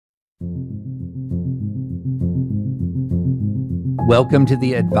Welcome to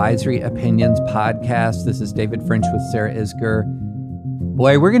the Advisory Opinions Podcast. This is David French with Sarah Isger.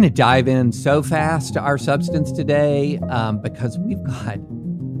 Boy, we're going to dive in so fast to our substance today because we've got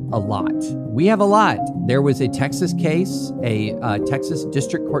a lot. We have a lot. There was a Texas case, a Texas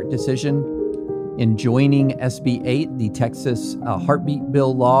District Court decision enjoining SB 8, the Texas heartbeat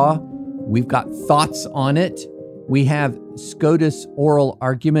bill law. We've got thoughts on it. We have SCOTUS oral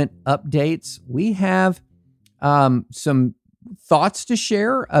argument updates. We have some thoughts to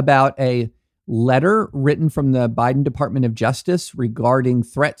share about a letter written from the Biden Department of Justice regarding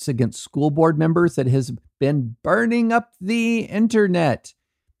threats against school board members that has been burning up the internet.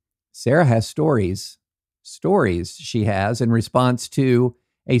 Sarah has stories she has in response to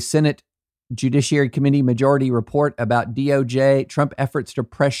a Senate Judiciary Committee majority report about Trump efforts to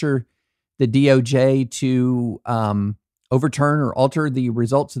pressure the DOJ to overturn or alter the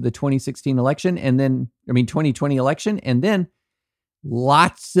results of the 2020 election. And then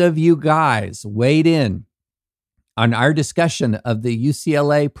lots of you guys weighed in on our discussion of the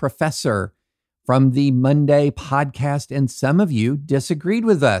UCLA professor from the Monday podcast, and some of you disagreed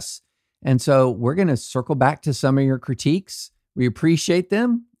with us. And so we're going to circle back to some of your critiques. We appreciate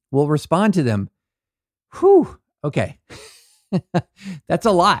them. We'll respond to them. Whew. Okay. That's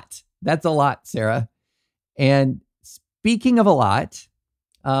a lot. That's a lot, Sarah. And speaking of a lot,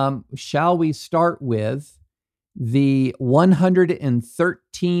 shall we start with the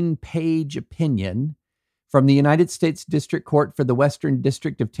 113-page opinion from the United States District Court for the Western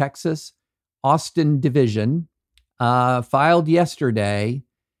District of Texas, Austin Division, filed yesterday,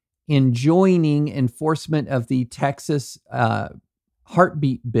 enjoining enforcement of the Texas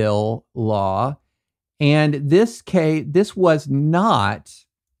heartbeat bill law. And this was not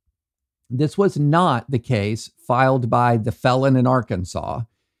the case filed by the felon in Arkansas.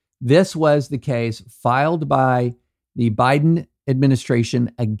 This was the case filed by the Biden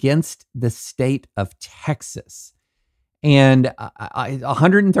administration against the state of Texas. And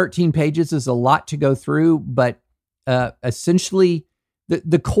 113 pages is a lot to go through, but essentially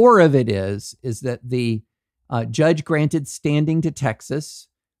the core of it is that the judge granted standing to Texas,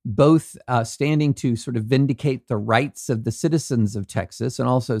 both standing to sort of vindicate the rights of the citizens of Texas and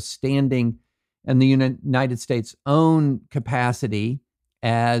also standing in the United States' own capacity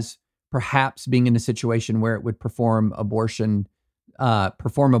as perhaps being in a situation where it would perform abortions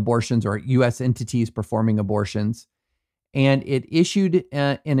or U.S. entities performing abortions. And it issued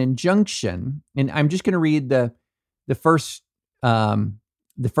an injunction, and I'm just going to read the first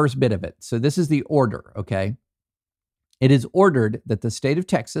bit of it. So this is the order, okay? It is ordered that the state of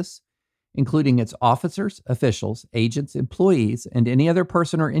Texas, including its officers, officials, agents, employees, and any other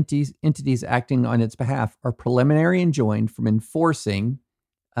person or entities acting on its behalf are preliminary enjoined from enforcing,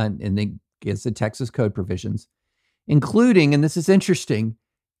 and they gives the Texas code provisions, including, and this is interesting,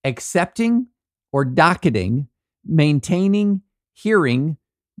 accepting or docketing, maintaining, hearing,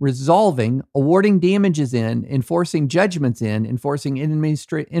 resolving, awarding damages in, enforcing judgments in, enforcing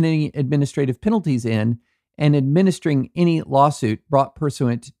any administrative penalties in, and administering any lawsuit brought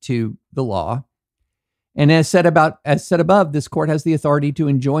pursuant to the law. And as said above, this court has the authority to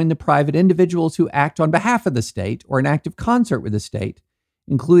enjoin the private individuals who act on behalf of the state or in active concert with the state,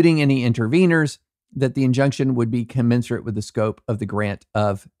 including any interveners, that the injunction would be commensurate with the scope of the grant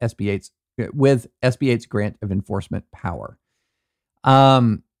of SB 8's grant of enforcement power.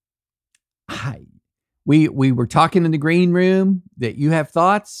 We were talking in the green room that you have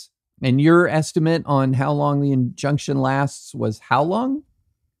thoughts, and your estimate on how long the injunction lasts was how long?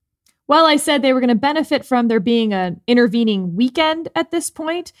 Well, I said they were going to benefit from there being an intervening weekend at this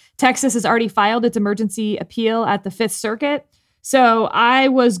point. Texas has already filed its emergency appeal at the Fifth Circuit. So I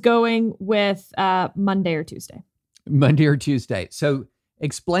was going with Monday or Tuesday. Monday or Tuesday. So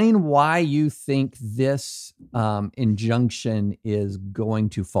explain why you think this injunction is going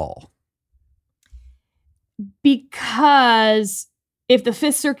to fall. Because if the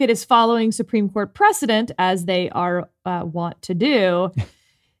Fifth Circuit is following Supreme Court precedent, as they are want to do,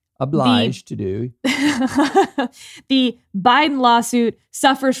 obliged to do, the Biden lawsuit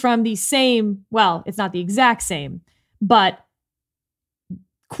suffers from the same, well, it's not the exact same, but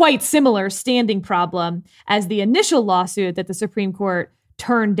quite similar standing problem as the initial lawsuit that the Supreme Court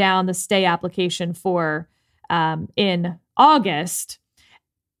turned down the stay application for in August.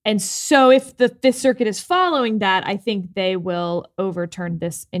 And so if the Fifth Circuit is following that, I think they will overturn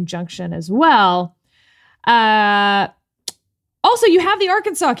this injunction as well. Also, you have the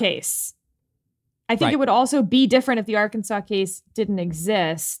Arkansas case. I think It would also be different if the Arkansas case didn't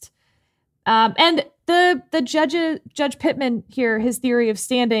exist. And the Judge Pittman here, his theory of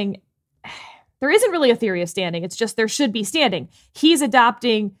standing, There isn't really a theory of standing. It's just there should be standing. He's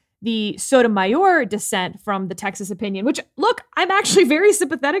adopting the Sotomayor dissent from the Texas opinion, which, look, I'm actually very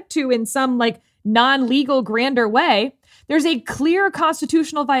sympathetic to in some like non-legal, grander way. There's a clear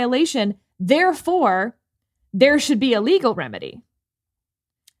constitutional violation. Therefore, there should be a legal remedy.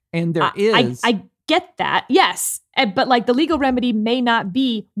 And there is. I get that. Yes. But like the legal remedy may not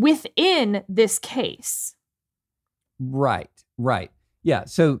be within this case. Right. Yeah.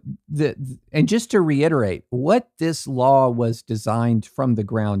 So and just to reiterate, what this law was designed from the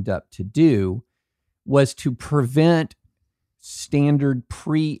ground up to do was to prevent standard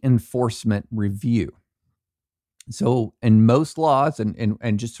pre-enforcement review. So in most laws,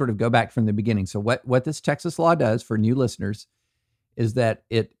 and just sort of go back from the beginning. So what this Texas law does for new listeners is that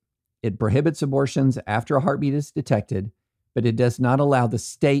it prohibits abortions after a heartbeat is detected, but it does not allow the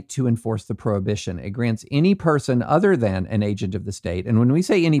state to enforce the prohibition. It grants any person other than an agent of the state. And when we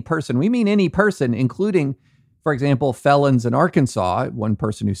say any person, we mean any person, including, for example, felons in Arkansas, one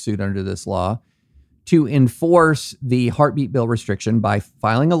person who sued under this law, to enforce the heartbeat bill restriction by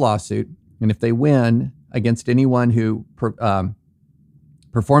filing a lawsuit. And if they win against anyone who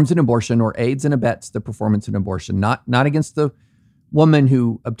performs an abortion or aids and abets the performance of an abortion, not against the woman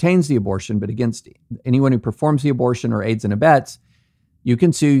who obtains the abortion, but against anyone who performs the abortion or aids and abets, you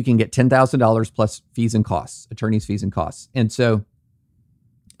can sue. You can get $10,000 plus fees and costs, attorney's fees and costs. And so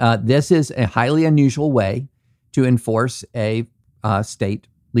this is a highly unusual way to enforce a state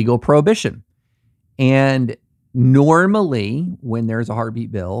legal prohibition. And normally, when there's a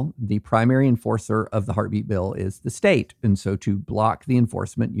heartbeat bill, the primary enforcer of the heartbeat bill is the state. And so to block the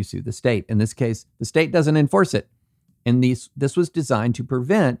enforcement, you sue the state. In this case, the state doesn't enforce it. And this was designed to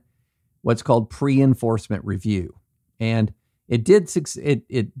prevent what's called pre-enforcement review. And it did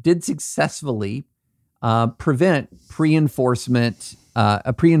successfully prevent a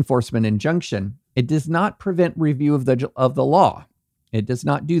pre-enforcement injunction. It does not prevent review of the law. It does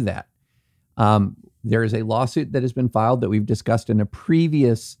not do that. There is a lawsuit that has been filed that we've discussed in a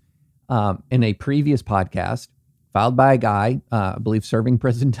previous podcast, filed by a guy, I believe serving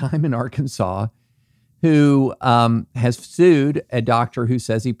prison time in Arkansas, who has sued a doctor who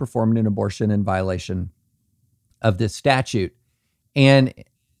says he performed an abortion in violation of this statute. And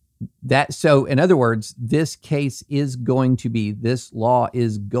so in other words, this law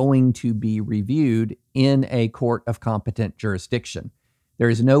is going to be reviewed in a court of competent jurisdiction. There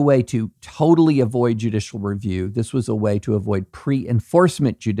is no way to totally avoid judicial review. This was a way to avoid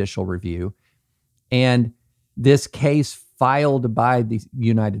pre-enforcement judicial review. And this case filed by the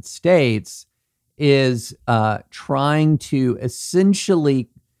United States is trying to essentially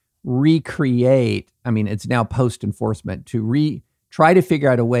recreate, it's now post-enforcement, to try to figure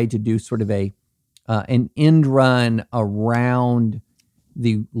out a way to do sort of an end run around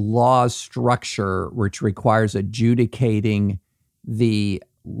the law's structure, which requires adjudicating the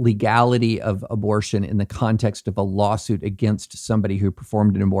legality of abortion in the context of a lawsuit against somebody who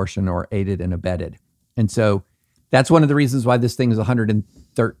performed an abortion or aided and abetted. And so that's one of the reasons why this thing is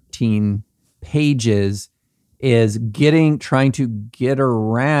 113 pages, is trying to get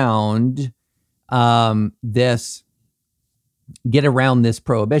around this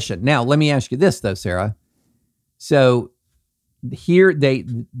prohibition. Now, let me ask you this though, Sarah. So here they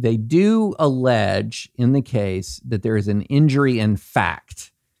do allege in the case that there is an injury in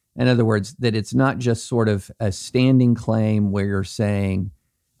fact. In other words, that it's not just sort of a standing claim where you're saying,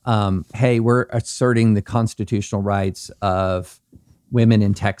 hey, we're asserting the constitutional rights of women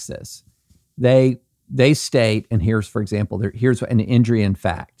in Texas. They state, and here's, for example, here's an injury in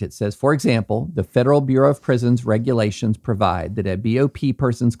fact. It says, for example, the Federal Bureau of Prisons regulations provide that a BOP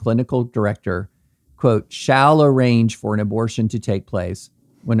person's clinical director, quote, shall arrange for an abortion to take place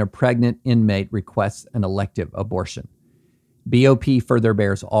when a pregnant inmate requests an elective abortion. BOP further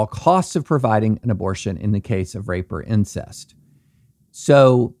bears all costs of providing an abortion in the case of rape or incest.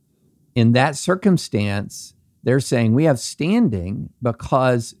 So in that circumstance, they're saying we have standing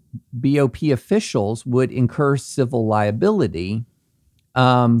because BOP officials would incur civil liability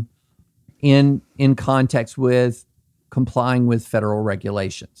in context with complying with federal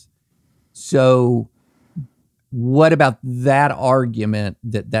regulations. So what about that argument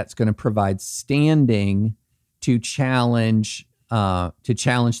that that's going to provide standing to challenge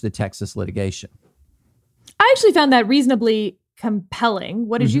the Texas litigation? I actually found that reasonably compelling.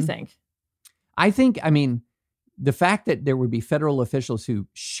 What did you think? I think, the fact that there would be federal officials who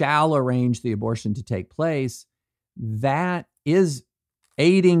shall arrange the abortion to take place, that is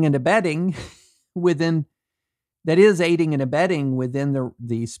aiding and abetting within the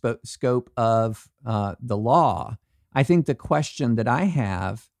scope of the law. I think the question that I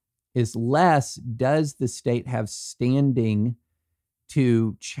have is less, does the state have standing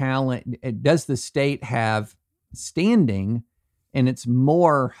to challenge? Does the state have standing? And it's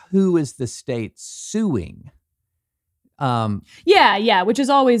more, who is the state suing? Which has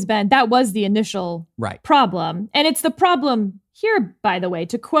always been, that was the initial problem. And it's the problem here, by the way,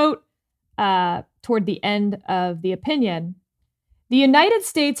 to quote toward the end of the opinion, the United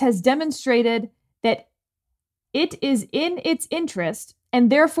States has demonstrated that it is in its interest, and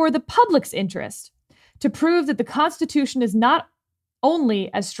therefore the public's interest, to prove that the Constitution is not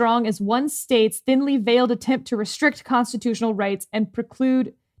only as strong as one state's thinly veiled attempt to restrict constitutional rights and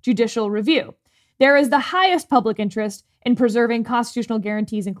preclude judicial review. There is the highest public interest in preserving constitutional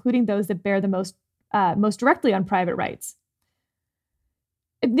guarantees, including those that bear the most directly on private rights.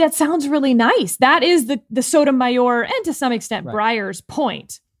 That sounds really nice. That is the Sotomayor and to some extent Breyer's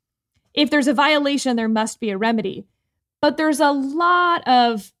point. If there's a violation, there must be a remedy. But there's a lot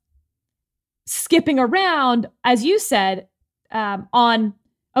of skipping around, as you said, on,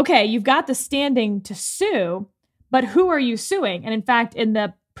 okay, you've got the standing to sue, but who are you suing? And in fact, in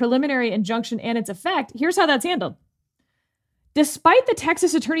the preliminary injunction and its effect, here's how that's handled. Despite the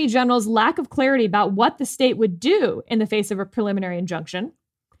Texas Attorney General's lack of clarity about what the state would do in the face of a preliminary injunction,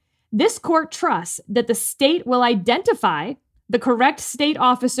 this court trusts that the state will identify the correct state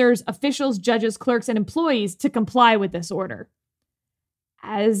officers, officials, judges, clerks, and employees to comply with this order.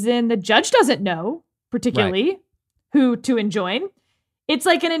 As in, the judge doesn't know, particularly, who to enjoin. It's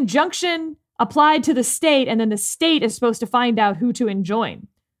like an injunction applied to the state, and then the state is supposed to find out who to enjoin.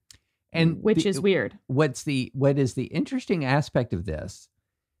 And which is weird. What is the interesting aspect of this?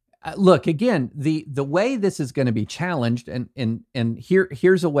 Look, again, the way this is going to be challenged, and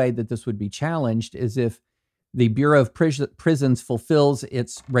here's a way that this would be challenged, is if the Bureau of Prisons fulfills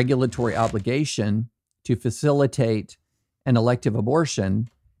its regulatory obligation to facilitate an elective abortion,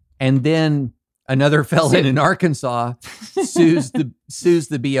 and then another felon in Arkansas sues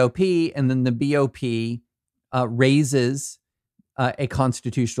the BOP, and then the BOP raises a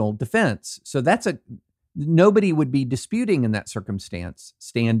constitutional defense. So nobody would be disputing in that circumstance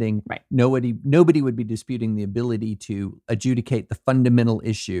standing. Right. Nobody would be disputing the ability to adjudicate the fundamental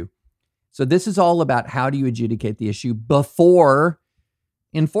issue. So this is all about how do you adjudicate the issue before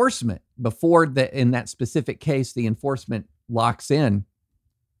enforcement, in that specific case, the enforcement locks in.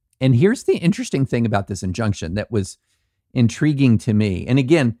 And here's the interesting thing about this injunction that was intriguing to me. And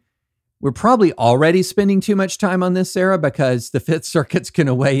again, we're probably already spending too much time on this, Sarah, because the Fifth Circuit's going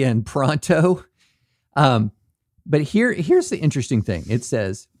to weigh in pronto. But here's the interesting thing. It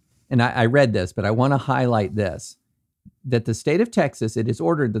says, and I read this, but I want to highlight this, that the state of Texas, it is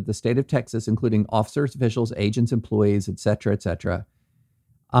ordered that the state of Texas, including officers, officials, agents, employees, et cetera,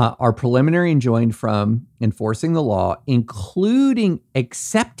 are preliminary enjoined from enforcing the law, including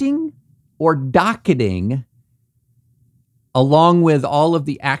accepting or docketing, along with all of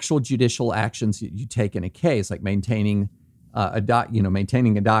the actual judicial actions you take in a case, like maintaining a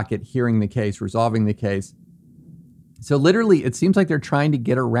docket, hearing the case, resolving the case. So literally, it seems like they're trying to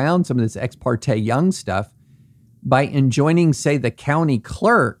get around some of this ex parte Young stuff by enjoining, say, the county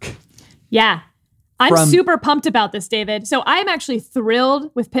clerk. Yeah. I'm super pumped about this, David. So I'm actually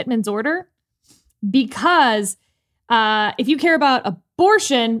thrilled with Pittman's order because if you care about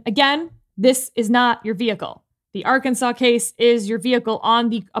abortion, again, this is not your vehicle. The Arkansas case is your vehicle on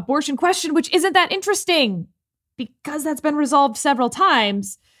the abortion question, which isn't that interesting because that's been resolved several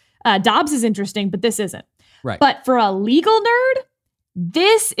times. Dobbs is interesting, but this isn't. Right. But for a legal nerd,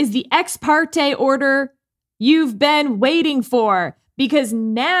 this is the ex parte order you've been waiting for, because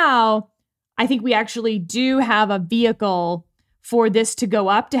now I think we actually do have a vehicle for this to go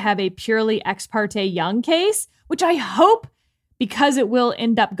up to have a purely ex parte Young case, which I hope, because it will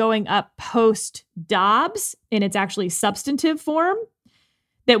end up going up post Dobbs in its actually substantive form,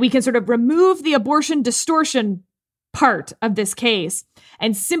 that we can sort of remove the abortion distortion part of this case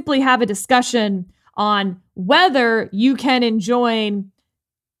and simply have a discussion on whether you can enjoin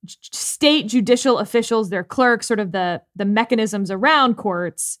state judicial officials, their clerks, sort of the mechanisms around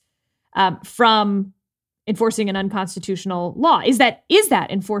courts from enforcing an unconstitutional law. Is that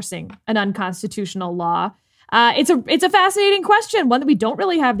enforcing an unconstitutional law? It's a fascinating question, one that we don't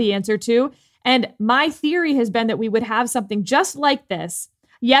really have the answer to. And my theory has been that we would have something just like this.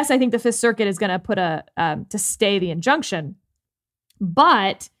 Yes, I think the Fifth Circuit is going to put to stay the injunction,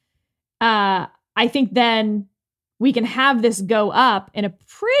 but I think then we can have this go up in a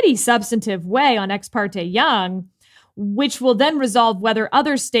pretty substantive way on ex parte Young, which will then resolve whether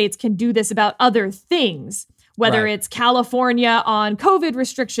other states can do this about other things, whether it's California on COVID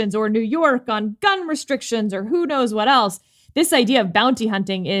restrictions or New York on gun restrictions or who knows what else. this idea of bounty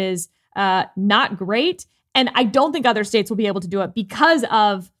hunting is not great. And I don't think other states will be able to do it because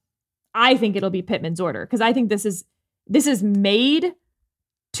of, I think it'll be Pittman's order. Because I think this is made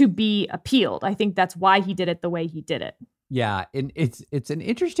to be appealed. I think that's why he did it the way he did it. Yeah, and it's an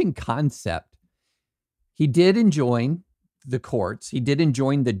interesting concept. He did enjoin the courts. He did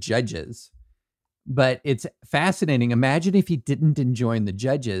enjoin the judges. But it's fascinating. Imagine if he didn't enjoin the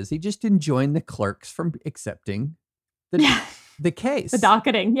judges. He just enjoined the clerks from accepting the case. The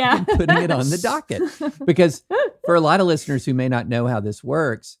docketing, yeah. And putting it on the docket. Because for a lot of listeners who may not know how this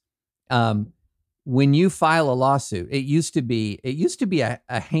works, when you file a lawsuit, it used to be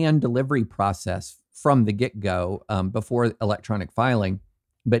a hand delivery process from the get-go before electronic filing.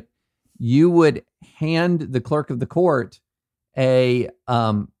 But you would hand the clerk of the court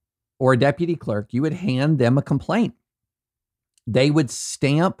or a deputy clerk, you would hand them a complaint. They would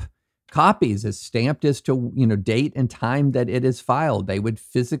stamp copies as stamped as to, date and time that it is filed. They would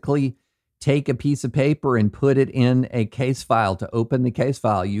physically take a piece of paper and put it in a case file to open the case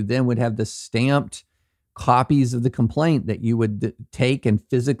file. You then would have the stamped copies of the complaint that you would take and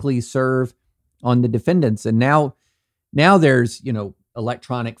physically serve on the defendants. And now there's,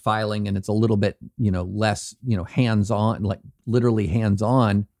 electronic filing, and it's a little bit, less, hands-on, like literally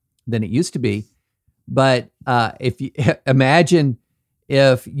hands-on than it used to be. But if you imagine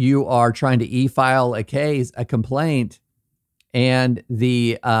if you are trying to e-file a complaint, and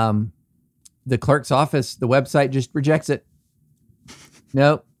the clerk's office, the website just rejects it.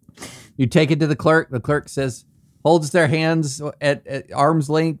 Nope. You take it to the clerk. The clerk holds their hands at arm's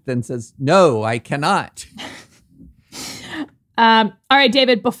length and says, "No, I cannot." All right,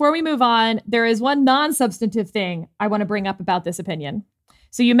 David, before we move on, there is one non-substantive thing I want to bring up about this opinion.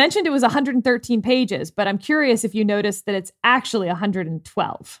 So you mentioned it was 113 pages, but I'm curious if you noticed that it's actually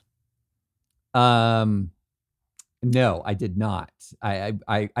 112. No, I did not.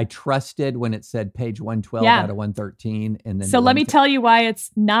 I trusted when it said page 112 out of 113. And then so let me tell you why it's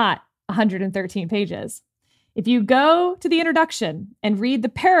not 113 pages. If you go to the introduction and read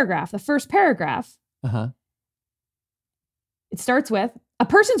the first paragraph, it starts with, "A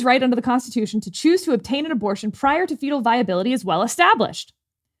person's right under the Constitution to choose to obtain an abortion prior to fetal viability is well established."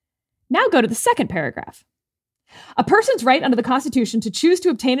 Now go to the second paragraph. "A person's right under the Constitution to choose to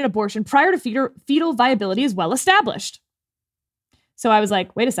obtain an abortion prior to fetal viability is well established." So I was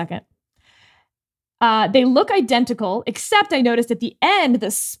like, wait a second. They look identical, except I noticed at the end,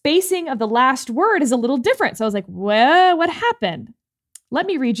 the spacing of the last word is a little different. So I was like, well, what happened? Let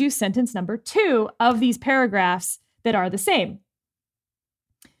me read you sentence number 2 of these paragraphs that are the same.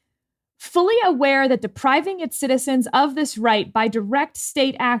 "Fully aware that depriving its citizens of this right by direct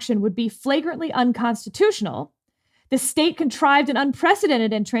state action would be flagrantly unconstitutional, the state contrived an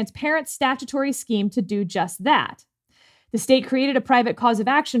unprecedented and transparent statutory scheme to do just that. The state created a private cause of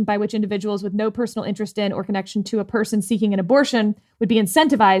action by which individuals with no personal interest in or connection to a person seeking an abortion would be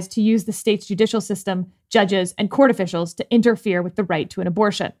incentivized to use the state's judicial system, judges, and court officials to interfere with the right to an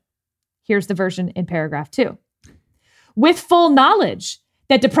abortion." Here's the version in paragraph 2. "With full knowledge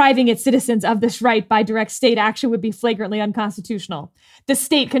that depriving its citizens of this right by direct state action would be flagrantly unconstitutional, the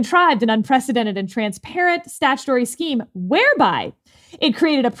state contrived an unprecedented and transparent statutory scheme whereby it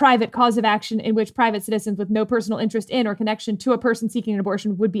created a private cause of action in which private citizens with no personal interest in or connection to a person seeking an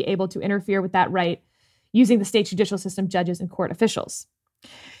abortion would be able to interfere with that right using the state's judicial system, judges, and court officials."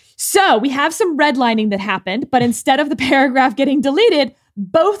 So we have some redlining that happened, but instead of the paragraph getting deleted,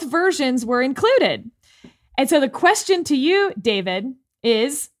 both versions were included. And so the question to you, David,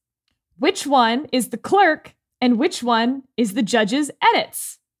 is which one is the clerk and which one is the judge's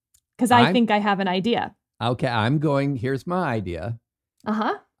edits? Because I think I have an idea. Okay, here's my idea.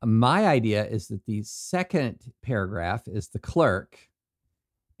 My idea is that the second paragraph is the clerk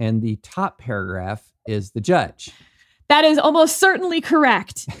and the top paragraph is the judge. That is almost certainly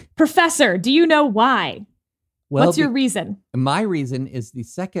correct. Professor, do you know why? Well, what's your reason? My reason is the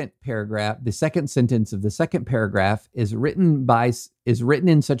second paragraph, the second sentence of the second paragraph is written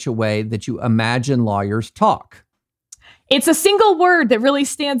in such a way that you imagine lawyers talk. It's a single word that really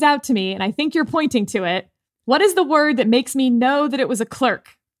stands out to me, and I think you're pointing to it. What is the word that makes me know that it was a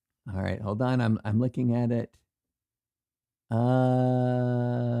clerk? All right, hold on. I'm looking at it.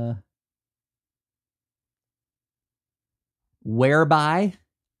 Whereby?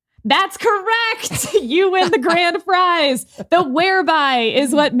 That's correct. You win the grand prize. The whereby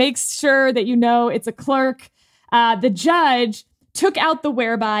is what makes sure that you know it's a clerk. The judge took out the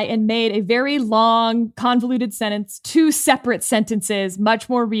whereby and made a very long, convoluted sentence, 2 separate sentences, much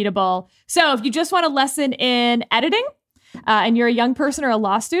more readable. So if you just want a lesson in editing, and you're a young person or a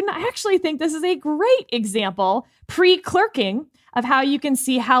law student, I actually think this is a great example, pre-clerking, of how you can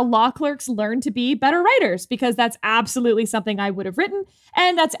see how law clerks learn to be better writers, because that's absolutely something I would have written,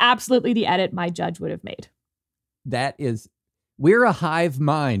 and that's absolutely the edit my judge would have made. We're a hive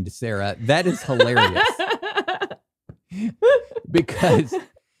mind, Sarah. That is hilarious.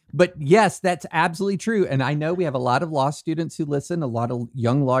 But yes, that's absolutely true. And I know we have a lot of law students who listen, a lot of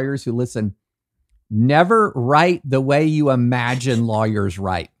young lawyers who listen. Never write the way you imagine lawyers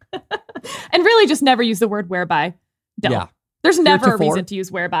write. And really just never use the word whereby. Don't. Yeah. There's never a reason to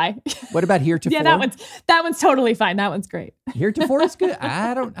use whereby. What about heretofore? Yeah, that one's totally fine. That one's great. Heretofore is good.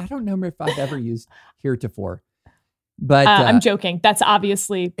 I don't know if I've ever used heretofore. But I'm joking. That's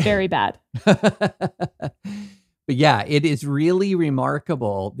obviously very bad. But yeah, it is really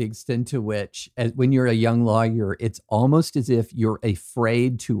remarkable the extent to which, when you're a young lawyer, it's almost as if you're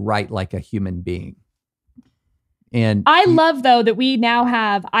afraid to write like a human being. And I love, though, that we now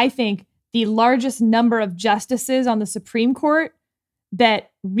have, I think, the largest number of justices on the Supreme Court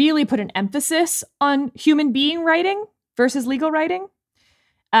that really put an emphasis on human being writing versus legal writing.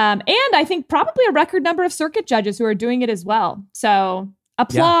 And I think probably a record number of circuit judges who are doing it as well. So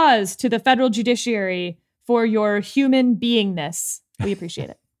applause to the federal judiciary for your human beingness. We appreciate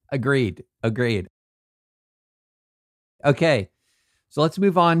it. Agreed. Okay. So let's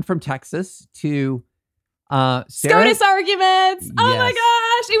move on from Texas to Sarah? SCOTUS arguments. Yes. Oh my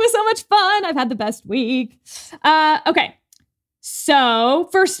gosh. It was so much fun. I've had the best week. Okay. So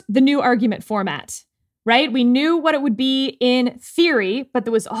first, the new argument format, right? We knew what it would be in theory, but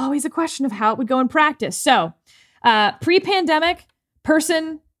there was always a question of how it would go in practice. So pre-pandemic,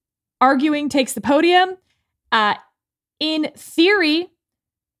 person arguing takes the podium. In theory,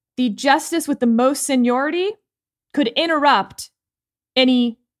 the justice with the most seniority could interrupt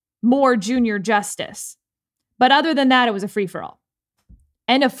any more junior justice. But other than that, it was a free-for-all.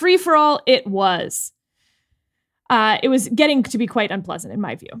 And a free-for-all it was. It was getting to be quite unpleasant, in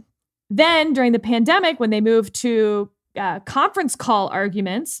my view. Then, during the pandemic, when they moved to conference call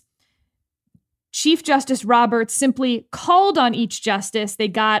arguments, Chief Justice Roberts simply called on each justice. They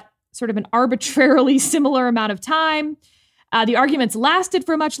got sort of an arbitrarily similar amount of time. The arguments lasted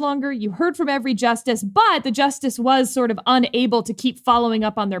for much longer. You heard from every justice, but the justice was sort of unable to keep following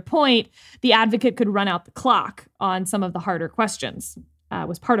up on their point. The advocate could run out the clock on some of the harder questions,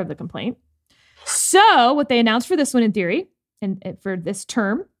 was part of the complaint. So what they announced for this one in theory, and for this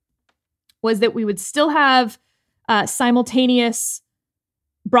term, was that we would still have simultaneous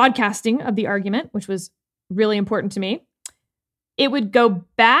broadcasting of the argument, which was really important to me. It would go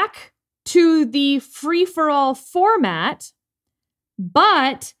back to the free-for-all format,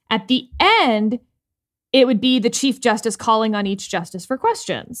 but at the end, it would be the Chief Justice calling on each justice for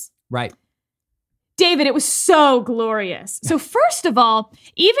questions. Right. David, it was so glorious. So first of all,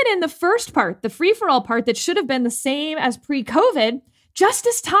 even in the first part, the free-for-all part that should have been the same as pre-COVID,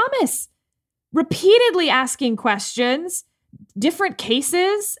 Justice Thomas repeatedly asking questions, different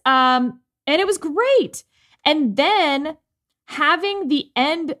cases, and it was great. And then having the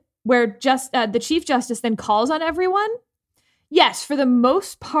end where just the Chief Justice then calls on everyone. Yes, for the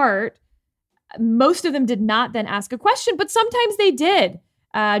most part, most of them did not then ask a question, but sometimes they did.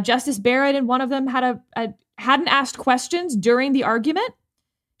 Justice Barrett in one of them hadn't asked questions during the argument.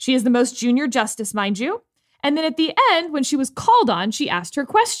 She is the most junior justice, mind you. And then at the end, when she was called on, she asked her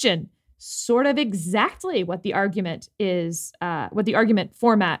question. Sort of exactly what the argument is, what the argument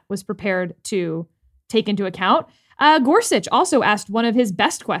format was prepared to take into account. Gorsuch also asked one of his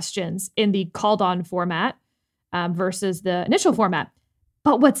best questions in the called on format versus the initial format.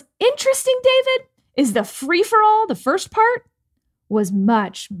 But what's interesting, David, is the free-for-all, the first part, was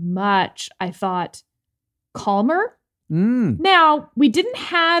much, I thought, calmer. Now, we didn't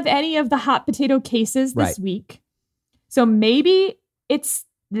have any of the hot potato cases this week. So maybe it's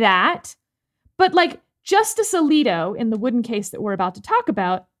that. But like Justice Alito in the Wooden case that we're about to talk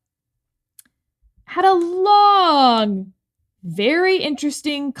about had a long, very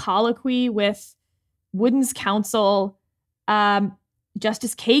interesting colloquy with Wooden's counsel.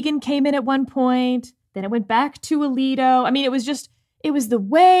 Justice Kagan came in at one point. Then it went back to Alito. I mean, it was the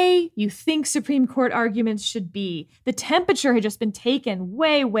way you think Supreme Court arguments should be. The temperature had just been taken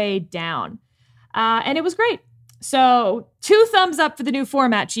way, way down. And it was great. So 2 thumbs up for the new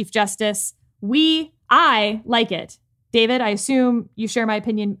format, Chief Justice. I like it. David, I assume you share my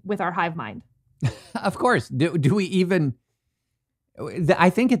opinion with our hive mind. Of course. Do we even... I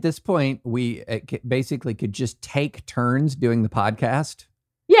think at this point, we basically could just take turns doing the podcast.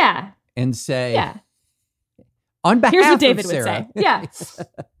 Yeah. And say... Yeah. On behalf Here's what David of Sarah. would say.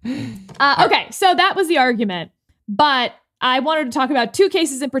 Yeah. Okay, so that was the argument. But I wanted to talk about two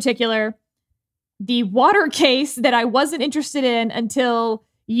cases in particular. The water case that I wasn't interested in until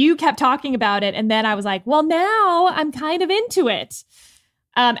you kept talking about it. And then I was like, well, now I'm kind of into it.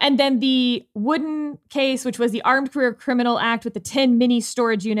 And then the Wooden case, which was the Armed Career Criminal Act with the 10 mini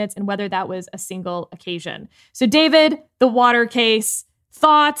storage units and whether that was a single occasion. So David, the water case,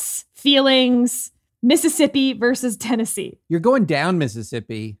 thoughts, feelings, Mississippi versus Tennessee. You're going down,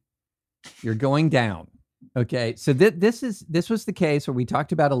 Mississippi. You're going down. Okay. So this was the case where we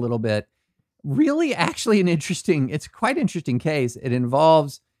talked about a little bit. Really, actually it's quite interesting case. It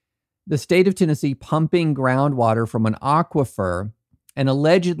involves the state of Tennessee pumping groundwater from an aquifer and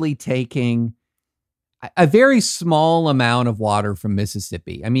allegedly taking a very small amount of water from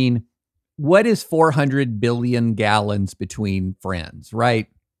Mississippi. I mean, what is 400 billion gallons between friends, right?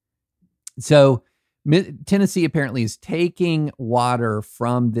 So Tennessee apparently is taking water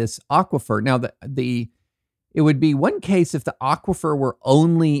from this aquifer. Now, it would be one case if the aquifer were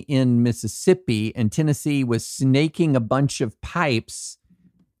only in Mississippi and Tennessee was snaking a bunch of pipes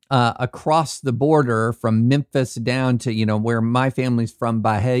across the border from Memphis down to, where my family's from,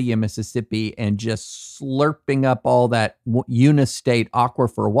 Bahia, Mississippi, and just slurping up all that unistate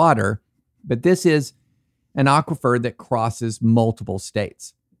aquifer water. But this is an aquifer that crosses multiple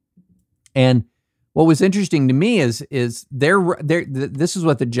states. And what was interesting to me is this is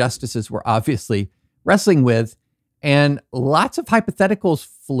what the justices were obviously wrestling with, and lots of hypotheticals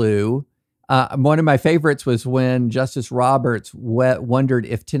flew. One of my favorites was when Justice Roberts wondered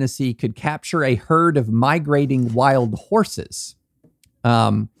if Tennessee could capture a herd of migrating wild horses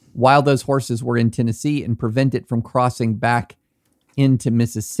while those horses were in Tennessee and prevent it from crossing back into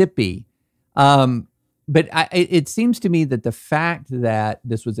Mississippi. But it seems to me that the fact that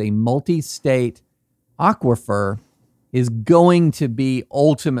this was a multi-state aquifer is going to be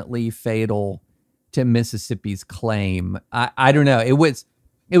ultimately fatal to Mississippi's claim. I don't know. It was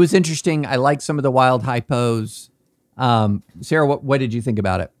interesting. I like some of the wild hypos. Sarah, what did you think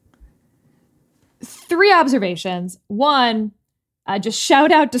about it? 3 observations. One, just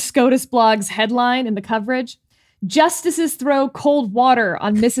shout out to SCOTUS Blog's headline in the coverage. Justices throw cold water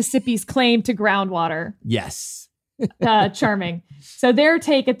on Mississippi's claim to groundwater. Yes. Charming. So their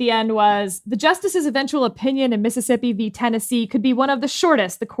take at the end was, the justice's eventual opinion in Mississippi v. Tennessee could be one of the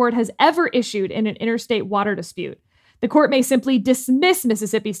shortest the court has ever issued in an interstate water dispute. The court may simply dismiss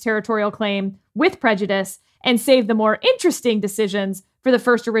Mississippi's territorial claim with prejudice and save the more interesting decisions for the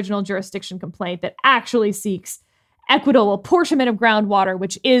first original jurisdiction complaint that actually seeks equitable apportionment of groundwater,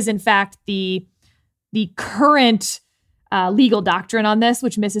 which is, in fact, the current legal doctrine on this,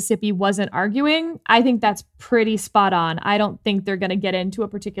 which Mississippi wasn't arguing. I think that's pretty spot on. I don't think they're going to get into a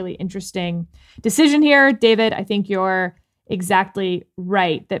particularly interesting decision here. David, I think you're exactly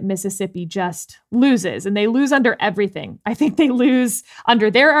right that Mississippi just loses, and they lose under everything. I think they lose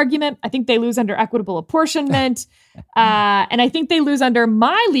under their argument. I think they lose under equitable apportionment. And I think they lose under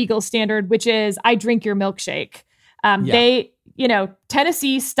my legal standard, which is I drink your milkshake.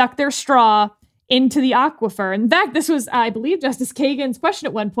 Tennessee stuck their straw into the aquifer. In fact, this was, I believe, Justice Kagan's question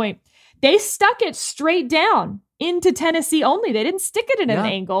at one point. They stuck it straight down into Tennessee only. They didn't stick it at an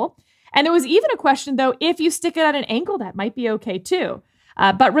angle. And there was even a question, though, if you stick it at an angle, that might be okay, too.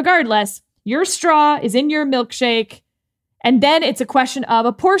 But regardless, your straw is in your milkshake. And then it's a question of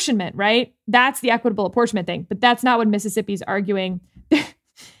apportionment, right? That's the equitable apportionment thing. But that's not what Mississippi's arguing.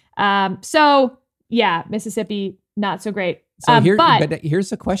 Mississippi, not so great. But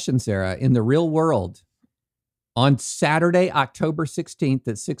here's the question, Sarah. In the real world, on Saturday, October 16th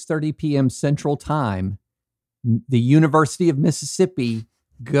at 6:30 p.m. Central Time, the University of Mississippi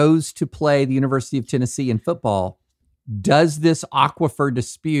goes to play the University of Tennessee in football. Does this aquifer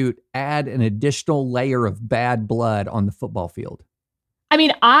dispute add an additional layer of bad blood on the football field? I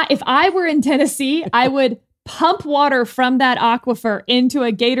mean, if I were in Tennessee, I would pump water from that aquifer into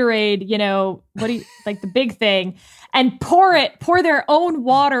a Gatorade, the big thing, and pour their own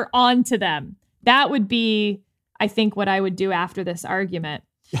water onto them. That would be, I think, what I would do after this argument.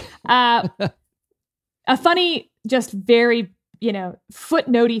 A funny, just very,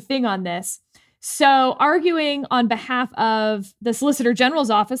 footnotey thing on this. So arguing on behalf of the Solicitor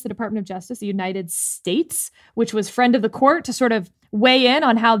General's office, the Department of Justice, the United States, which was friend of the court to sort of weigh in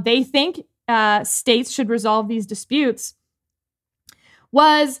on how they think states should resolve these disputes,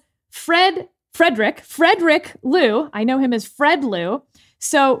 was Frederick Liu. I know him as Fred Liu.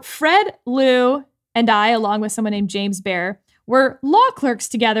 So Fred Liu and I, along with someone named James Baer, were law clerks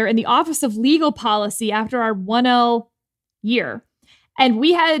together in the Office of Legal Policy after our 1L year. And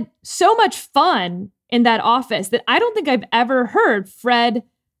we had so much fun in that office that I don't think I've ever heard Fred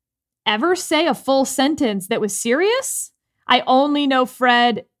ever say a full sentence that was serious. I only know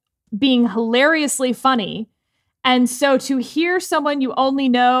Fred being hilariously funny. And so to hear someone you only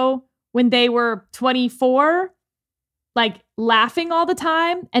know when they were 24, like laughing all the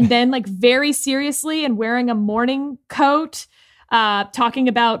time, and then like very seriously and wearing a morning coat, talking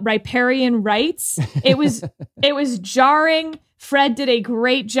about riparian rights, it was jarring. Fred did a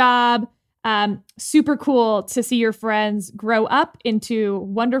great job. Super cool to see your friends grow up into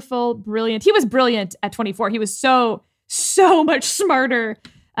wonderful, brilliant. He was brilliant at 24. He was so much smarter.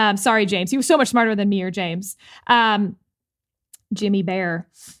 Sorry, James. He was so much smarter than me or James. Jimmy Bear.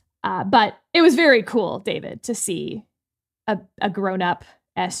 But it was very cool, David, to see a grown-up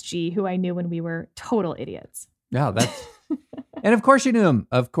SG who I knew when we were total idiots. Yeah, that's... And of course you knew him.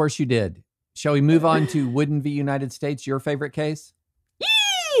 Of course you did. Shall we move on to Wooden v. United States, your favorite case?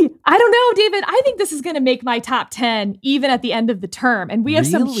 I don't know, David. I think this is going to make my top 10 even at the end of the term. And we have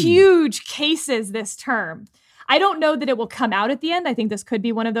some huge cases this term. I don't know that it will come out at the end. I think this could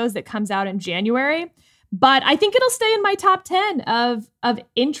be one of those that comes out in January. But I think it'll stay in my top 10 of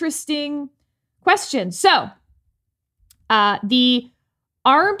interesting questions. So the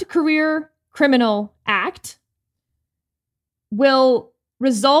Armed Career Criminal Act will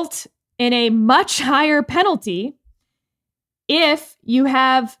result in a much higher penalty if you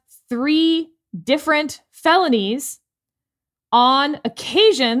have 3 different felonies on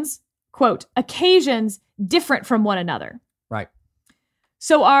occasions, quote, occasions different from one another. Right.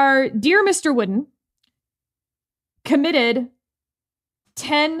 So our dear Mr. Wooden committed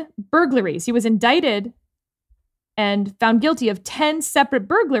 10 burglaries. He was indicted and found guilty of 10 separate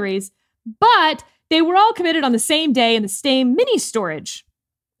burglaries, but they were all committed on the same day in the same mini storage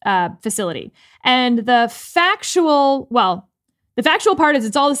facility. And the factual part is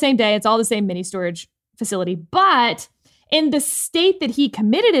it's all the same day. It's all the same mini storage facility. But in the state that he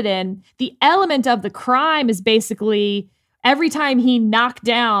committed it in, the element of the crime is basically every time he knocked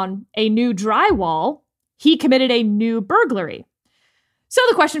down a new drywall, he committed a new burglary. So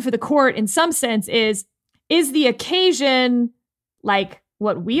the question for the court in some sense is the occasion like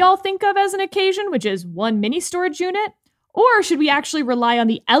what we all think of as an occasion, which is one mini storage unit? Or should we actually rely on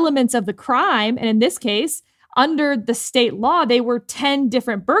the elements of the crime? And in this case, under the state law, they were 10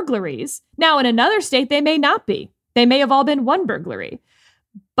 different burglaries. Now, in another state, they may not be. They may have all been one burglary.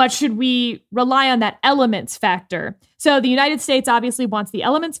 But should we rely on that elements factor? So the United States obviously wants the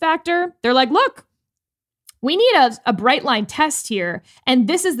elements factor. They're like, look, we need a bright line test here. And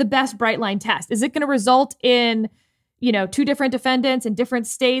this is the best bright line test. Is it going to result in, 2 different defendants in different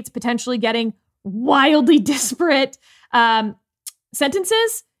states potentially getting wildly disparate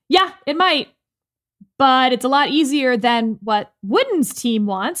sentences? Yeah, it might. But it's a lot easier than what Wooden's team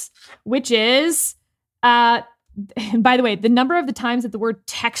wants, which is, and by the way, the number of the times that the word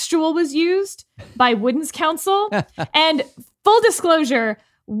textual was used by Wooden's counsel. And full disclosure,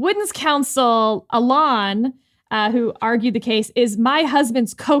 Wooden's counsel, Alon, who argued the case, is my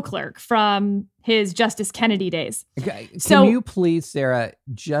husband's co-clerk from his Justice Kennedy days. Okay. Can you please, Sarah,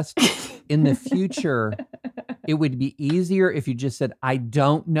 just in the future, it would be easier if you just said, I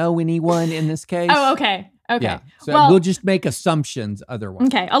don't know anyone in this case. Oh, okay. Okay. Yeah. So we'll just make assumptions otherwise.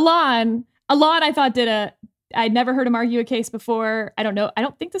 Okay. Alon, I thought I'd never heard him argue a case before. I don't know. I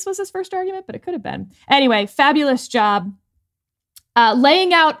don't think this was his first argument, but it could have been. Anyway, fabulous job.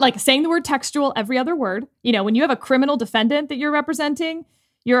 Laying out, like saying the word textual every other word. When you have a criminal defendant that you're representing,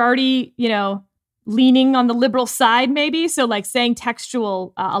 you're already, leaning on the liberal side maybe. So like saying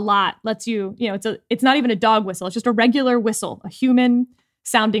textual a lot lets you, it's not even a dog whistle. It's just a regular whistle, a human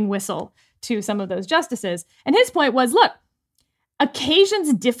sounding whistle to some of those justices. And his point was, look,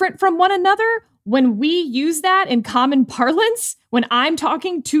 occasions different from one another. When we use that in common parlance, when I'm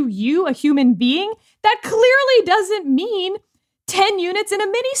talking to you, a human being, that clearly doesn't mean 10 units in a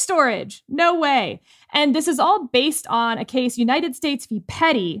mini storage. No way. And this is all based on a case, United States v.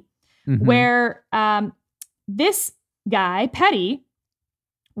 Petty, where this guy, Petty,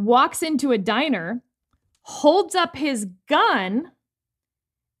 walks into a diner, holds up his gun,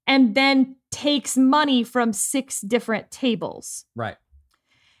 and then takes money from 6 different tables. Right.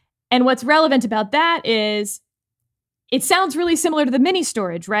 And what's relevant about that is it sounds really similar to the mini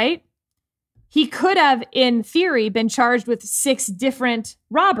storage, right? He could have, in theory, been charged with 6 different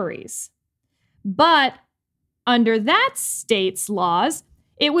robberies. But under that state's laws,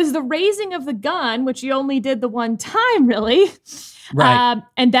 it was the raising of the gun, which he only did the one time, really. Right.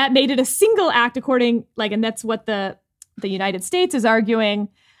 And that made it a single act and that's what the United States is arguing.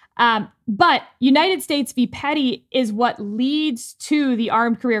 But United States v. Petty is what leads to the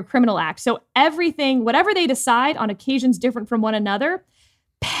Armed Career Criminal Act. So everything, whatever they decide on occasions different from one another,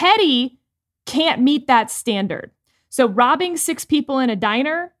 Petty can't meet that standard. So robbing 6 people in a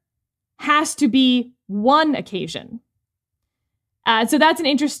diner has to be one occasion. So that's an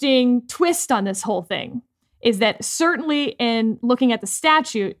interesting twist on this whole thing, is that certainly in looking at the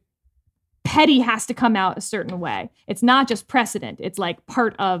statute, petty has to come out a certain way. It's not just precedent. It's like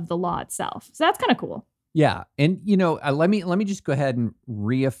part of the law itself. So that's kind of cool. Yeah. And, let me just go ahead and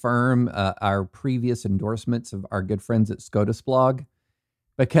reaffirm our previous endorsements of our good friends at SCOTUS blog,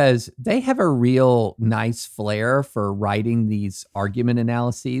 because they have a real nice flair for writing these argument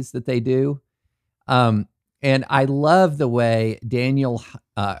analyses that they do. And I love the way Daniel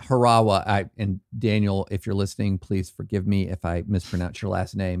Harawa, and Daniel, if you're listening, please forgive me if I mispronounce your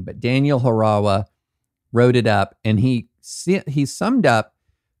last name, but Daniel Harawa wrote it up, and he summed up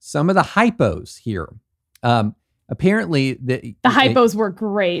some of the hypos here. Apparently, the hypos were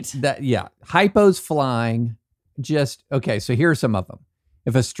great. Hypos flying. Okay, so here are some of them.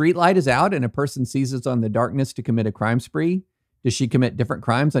 If a street light is out and a person seizes on the darkness to commit a crime spree, does she commit different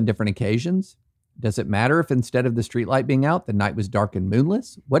crimes on different occasions? Does it matter if instead of the streetlight being out, the night was dark and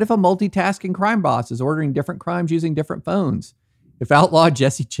moonless? What if a multitasking crime boss is ordering different crimes using different phones? If outlaw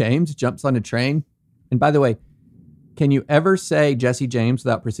Jesse James jumps on a train, and by the way, can you ever say Jesse James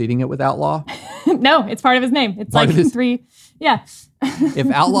without preceding it with outlaw? No, it's part of his name. It's like 3. Yeah.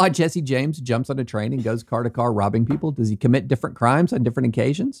 If outlaw Jesse James jumps on a train and goes car to car robbing people, does he commit different crimes on different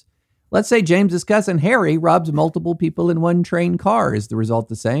occasions? Let's say James's cousin Harry robs multiple people in one train car. Is the result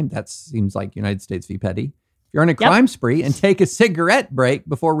the same? That seems like United States v. Petty. If you're on a crime spree and take a cigarette break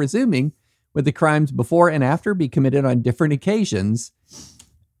before resuming, would the crimes before and after be committed on different occasions?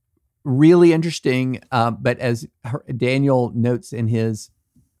 Really interesting. But as Daniel notes in his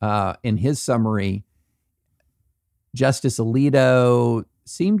summary, Justice Alito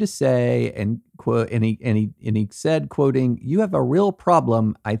seemed to say, and he said, quoting, "You have a real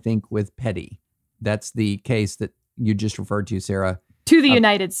problem, I think, with petty." That's the case that you just referred to, Sarah. To the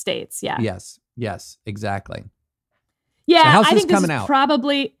United States, yeah. Yes, exactly. Yeah, so how's I this think this coming is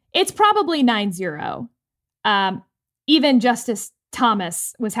out? It's probably 9-0. Even Justice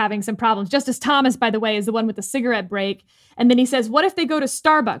Thomas was having some problems. Justice Thomas, by the way, is the one with the cigarette break. And then he says, what if they go to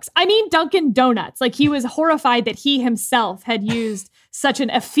Starbucks? I mean, Dunkin' Donuts. Like, he was horrified that he himself had used such an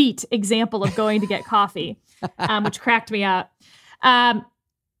effete example of going to get coffee, which cracked me up.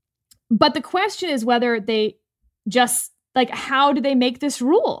 But the question is whether they just, how do they make this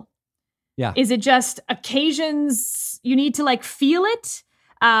rule? Yeah. Is it just occasions you need to feel it?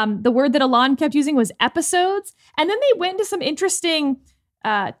 The word that Alon kept using was episodes. And then they went into some interesting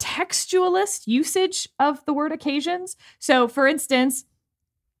textualist usage of the word occasions. So, for instance,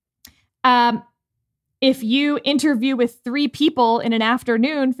 if you interview with 3 people in an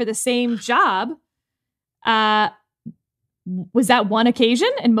afternoon for the same job, was that one occasion?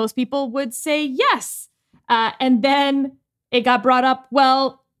 And most people would say yes. And then it got brought up,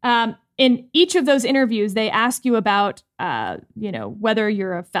 in each of those interviews, they ask you about, whether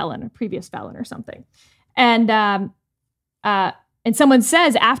you're a felon, a previous felon or something. And someone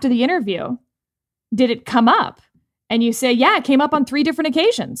says after the interview, did it come up? And you say, yeah, it came up on 3 different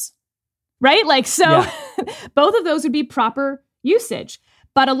occasions. Right? Both of those would be proper usage.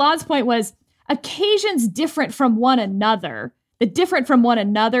 But Alon's point was occasions different from one another. The different from one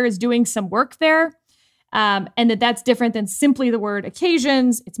another is doing some work there. And that's different than simply the word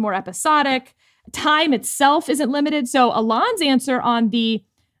occasions. It's more episodic. Time itself isn't limited. So Alon's answer on the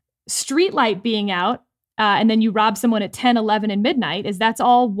streetlight being out, and then you rob someone at 10, 11, and midnight is that's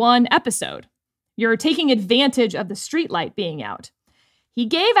all one episode. You're taking advantage of the streetlight being out. He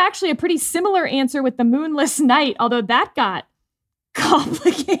gave actually a pretty similar answer with the moonless night, although that got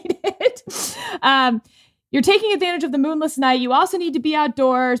complicated. You're taking advantage of the moonless night. You also need to be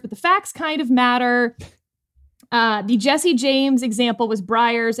outdoors, but the facts kind of matter. The Jesse James example was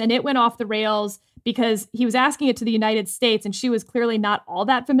Breyer's, and it went off the rails because he was asking it to the United States, and she was clearly not all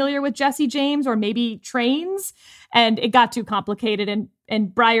that familiar with Jesse James or maybe trains, and it got too complicated, and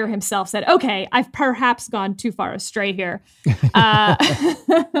Breyer himself said, okay, I've perhaps gone too far astray here. But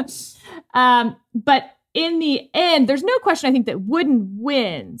in the end, there's no question, I think, that Wooden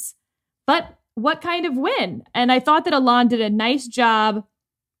wins. But what kind of win? And I thought that Alon did a nice job.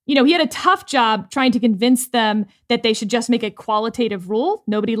 He had a tough job trying to convince them that they should just make a qualitative rule.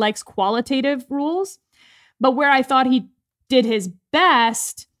 Nobody likes qualitative rules. But where I thought he did his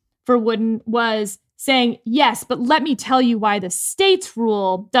best for Wooden was saying, yes, but let me tell you why the state's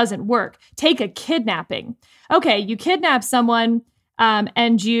rule doesn't work. Take a kidnapping. Okay, you kidnap someone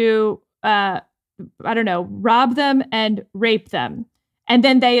and you, rob them and rape them. And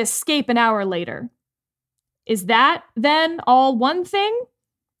then they escape an hour later. Is that then all one thing?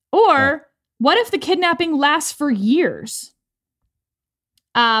 Or what if the kidnapping lasts for years?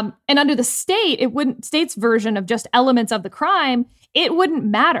 And under the state's version of just elements of the crime, it wouldn't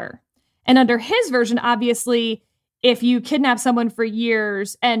matter. And under his version, obviously, if you kidnap someone for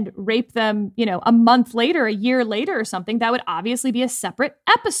years and rape them, a month later, a year later or something, that would obviously be a separate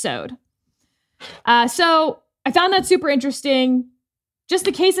episode. So I found that super interesting. Just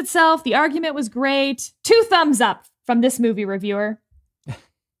the case itself, the argument was great. 2 thumbs up from this movie reviewer.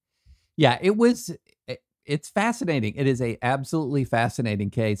 Yeah, it's fascinating. It is a absolutely fascinating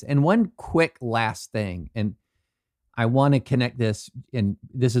case. And one quick last thing, and I want to connect this, and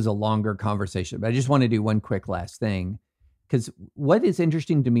this is a longer conversation, but I just want to do one quick last thing. Because what is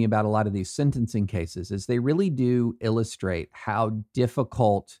interesting to me about a lot of these sentencing cases is they really do illustrate how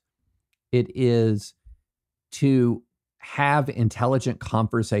difficult it is to have intelligent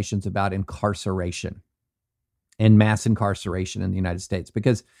conversations about incarceration and mass incarceration in the United States.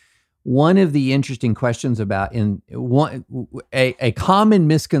 Because one of the interesting questions about a common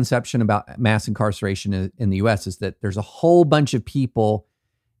misconception about mass incarceration in the U.S. is that there's a whole bunch of people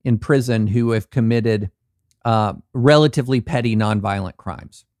in prison who have committed relatively petty nonviolent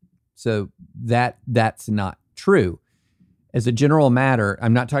crimes. So that's not true. As a general matter,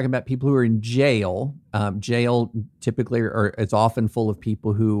 I'm not talking about people who are in jail. Jail typically is often full of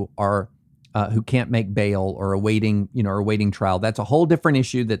people who can't make bail or awaiting trial. That's a whole different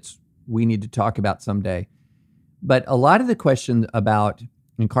issue we need to talk about someday. But a lot of the question about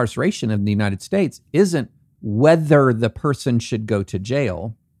incarceration in the United States isn't whether the person should go to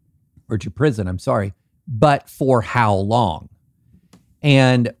jail or to prison, but for how long.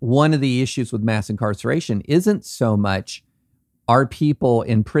 And one of the issues with mass incarceration isn't so much are people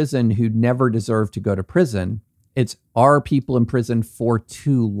in prison who never deserve to go to prison. It's are people in prison for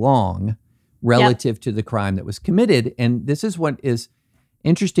too long relative to the crime that was committed. And this is what is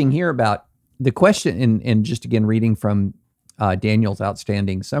interesting here about the question, and just again, reading from Daniel's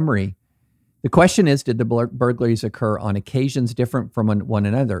outstanding summary, the question is, did the burglaries occur on occasions different from one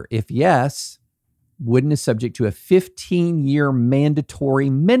another? If yes, Wooden is subject to a 15-year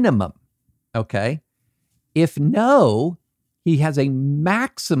mandatory minimum. Okay. If no, he has a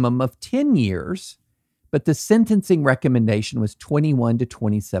maximum of 10 years, but the sentencing recommendation was 21 to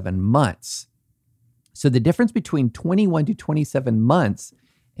 27 months. So the difference between 21 to 27 months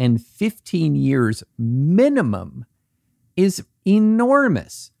and 15 years minimum is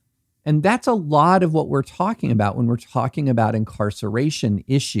enormous. And that's a lot of what we're talking about when we're talking about incarceration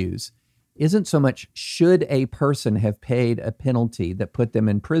issues. Isn't so much should a person have paid a penalty that put them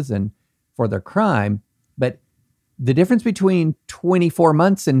in prison for their crime, but the difference between 24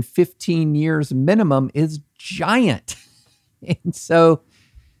 months and 15 years minimum is giant. And so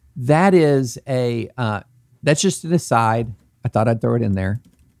that is that's just an aside. I thought I'd throw it in there.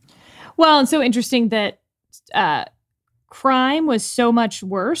 Well, and so interesting that crime was so much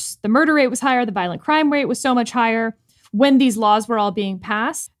worse. The murder rate was higher. The violent crime rate was so much higher when these laws were all being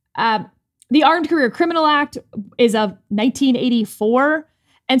passed. The Armed Career Criminal Act is of 1984.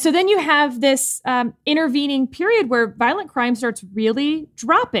 And so then you have this intervening period where violent crime starts really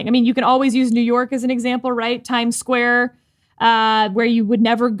dropping. I mean, you can always use New York as an example, right? Times Square, where you would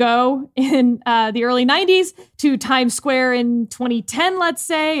never go in the early 90s, to Times Square in 2010, let's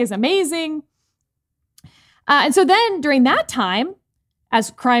say, is amazing. And so then during that time,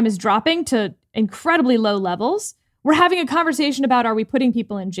 as crime is dropping to incredibly low levels, we're having a conversation about, are we putting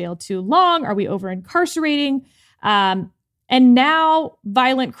people in jail too long? Are we over incarcerating? And now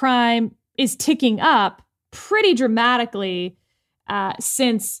violent crime is ticking up pretty dramatically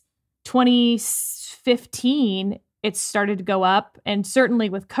since 2015. It started to go up. And certainly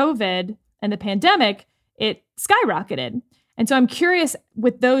with COVID and the pandemic, it skyrocketed. And so I'm curious,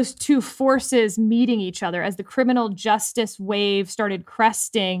 with those two forces meeting each other, as the criminal justice wave started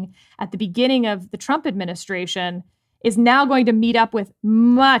cresting at the beginning of the Trump administration, is now going to meet up with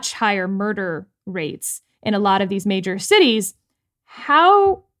much higher murder rates in a lot of these major cities.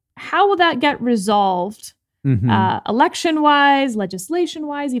 How will that get resolved? Election-wise,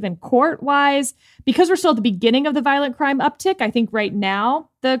 legislation-wise, even court-wise? Because we're still at the beginning of the violent crime uptick, I think right now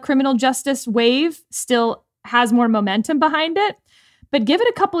the criminal justice wave still has more momentum behind it. But give it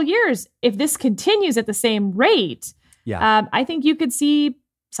a couple years. If this continues at the same rate, I think you could see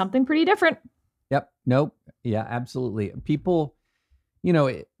something pretty different. Yep. Nope. Yeah, absolutely. People,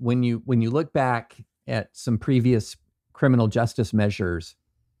 when you look back at some previous criminal justice measures,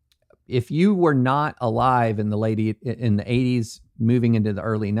 if you were not alive in the 80s, moving into the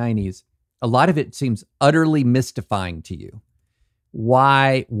early 90s, a lot of it seems utterly mystifying to you.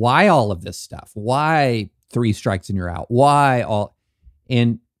 Why all of this stuff? Why 3 strikes and you're out? Why all?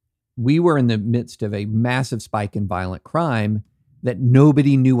 And we were in the midst of a massive spike in violent crime that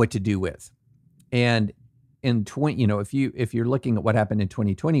nobody knew what to do with. And in if you're looking at what happened in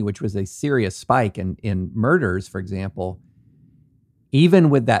 2020, which was a serious spike in murders, for example, even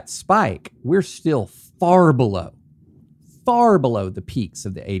with that spike, we're still far below the peaks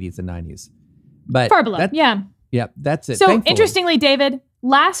of the 80s and 90s. But far below, yeah. Yeah, that's it. So thankfully. Interestingly, David,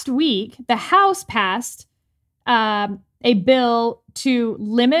 last week, the House passed a bill to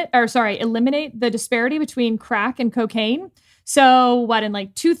eliminate the disparity between crack and cocaine. So in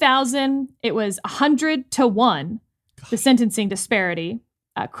like 2000, it was 100-1, the sentencing disparity,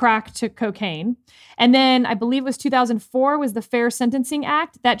 crack to cocaine. And then I believe it was 2004 was the Fair Sentencing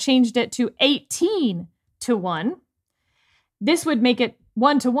Act. That changed it to 18-1. This would make it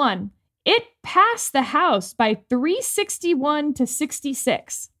 1-1. It passed the House by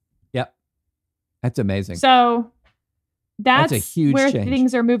 361-66. Yep. That's amazing. So that's a huge where change.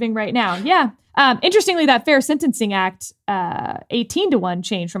 Things are moving right now. Yeah. Interestingly, that Fair Sentencing Act, 18-1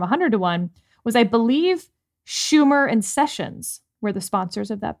 change from 100-1 was, I believe, Schumer and Sessions were the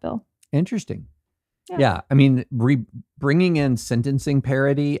sponsors of that bill. Interesting. Yeah. I mean, bringing in sentencing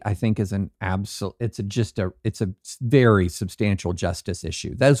parity, I think, is an absolute, it's a very substantial justice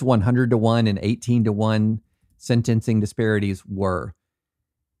issue. Those 100-1 and 18-1 sentencing disparities were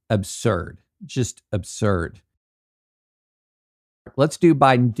absurd, just absurd. Let's do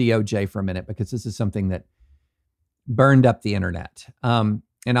Biden DOJ for a minute, because this is something that burned up the internet. And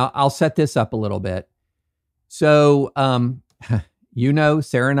I'll set this up a little bit. So, Sarah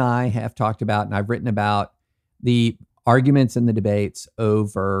and I have talked about, and I've written about, the arguments and the debates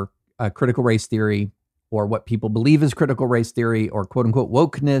over critical race theory, or what people believe is critical race theory, or quote unquote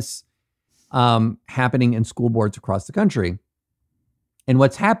wokeness, happening in school boards across the country. And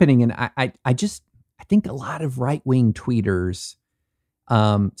what's happening, and I think a lot of right-wing tweeters,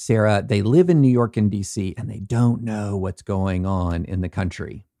 Sarah, they live in New York and DC, and they don't know what's going on in the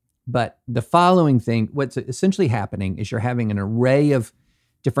country. But the following thing, what's essentially happening is you're having an array of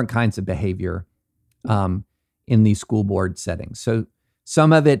different kinds of behavior in these school board settings. So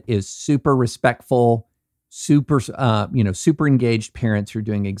some of it is super respectful, super engaged parents who are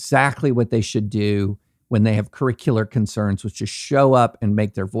doing exactly what they should do when they have curricular concerns, which is show up and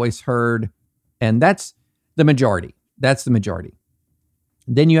make their voice heard. And that's the majority.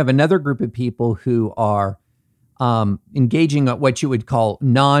 Then you have another group of people who are engaging at what you would call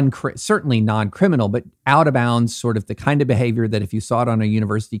certainly non-criminal, but out of bounds, sort of the kind of behavior that if you saw it on a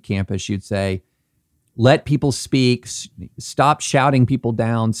university campus, you'd say, let people speak, stop shouting people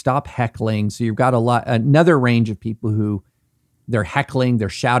down, stop heckling. So you've got another range of people who they're heckling, they're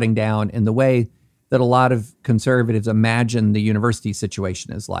shouting down in the way that a lot of conservatives imagine the university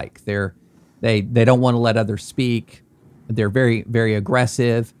situation is like. They don't want to let others speak. They're very, very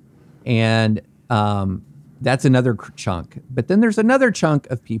aggressive. And that's another chunk. But then there's another chunk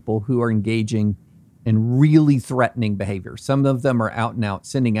of people who are engaging in really threatening behavior. Some of them are out and out,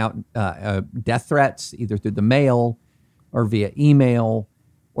 sending out death threats, either through the mail or via email,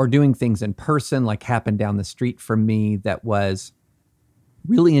 or doing things in person, like happened down the street from me that was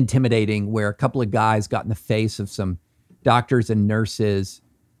really intimidating, where a couple of guys got in the face of some doctors and nurses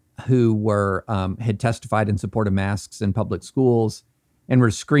who had testified in support of masks in public schools, and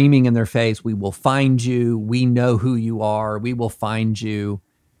were screaming in their face, "We will find you. We know who you are. We will find you."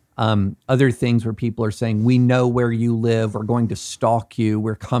 Other things where people are saying, "We know where you live. We're going to stalk you.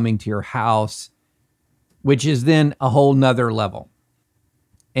 We're coming to your house," which is then a whole nother level.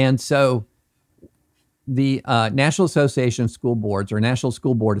 And so the National Association of School Boards, or National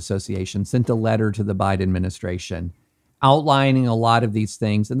School Board Association, sent a letter to the Biden administration outlining a lot of these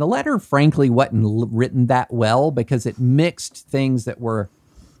things. And the letter, frankly, wasn't written that well, because it mixed things that were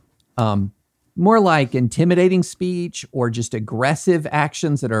more like intimidating speech or just aggressive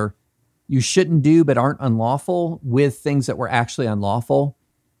actions that you shouldn't do but aren't unlawful, with things that were actually unlawful,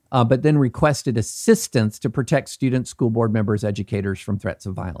 but then requested assistance to protect students, school board members, educators from threats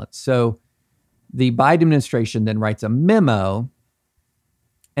of violence. So the Biden administration then writes a memo.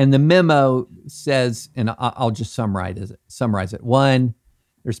 And the memo says, and I'll just summarize it. 1,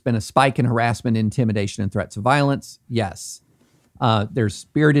 there's been a spike in harassment, intimidation, and threats of violence. Yes. There's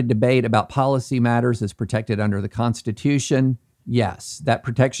spirited debate about policy matters as protected under the Constitution. Yes. That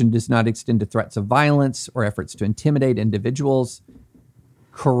protection does not extend to threats of violence or efforts to intimidate individuals.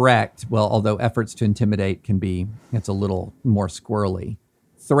 Correct. Well, although efforts to intimidate it's a little more squirrely.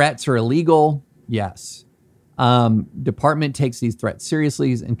 Threats are illegal. Yes. Department takes these threats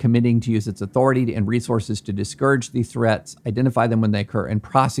seriously and committing to use its authority and resources to discourage these threats, identify them when they occur, and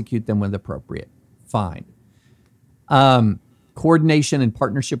prosecute them when appropriate. Fine. Coordination and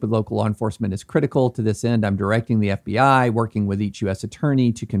partnership with local law enforcement is critical. To this end, I'm directing the FBI, working with each U.S.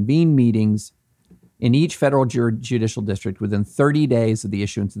 attorney, to convene meetings in each federal judicial district within 30 days of the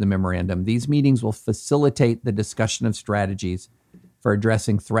issuance of the memorandum. These meetings will facilitate the discussion of strategies for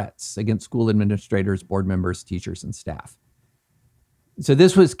addressing threats against school administrators, board members, teachers, and staff. So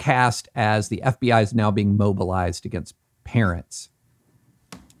this was cast as the FBI is now being mobilized against parents.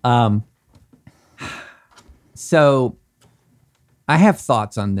 So I have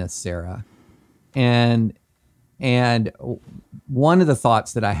thoughts on this, Sarah. And one of the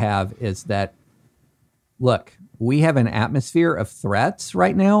thoughts that I have is that, look, we have an atmosphere of threats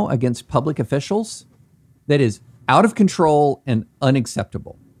right now against public officials that is out of control and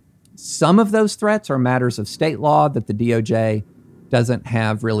unacceptable. Some of those threats are matters of state law that the DOJ doesn't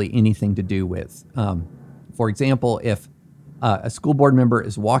have really anything to do with. For example, if a school board member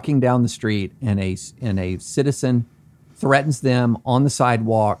is walking down the street and a citizen threatens them on the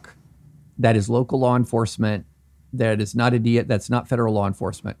sidewalk, that is local law enforcement. That is not that's not federal law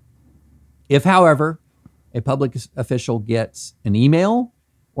enforcement. If, however, a public official gets an email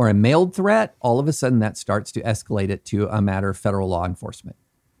or a mailed threat, all of a sudden that starts to escalate it to a matter of federal law enforcement.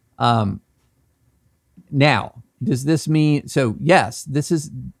 Now, does this mean, so yes,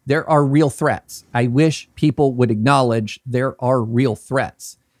 there are real threats. I wish people would acknowledge there are real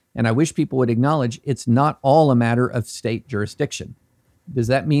threats. And I wish people would acknowledge it's not all a matter of state jurisdiction. Does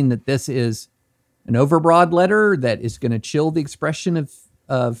that mean that this is an overbroad letter that is going to chill the expression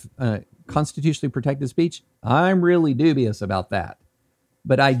of constitutionally protected speech? I'm really dubious about that.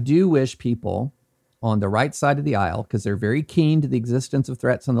 But I do wish people on the right side of the aisle, because they're very keen to the existence of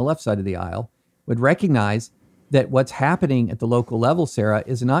threats on the left side of the aisle, would recognize that what's happening at the local level, Sarah,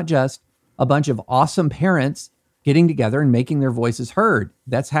 is not just a bunch of awesome parents getting together and making their voices heard.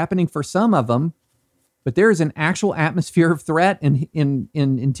 That's happening for some of them, but there is an actual atmosphere of threat and in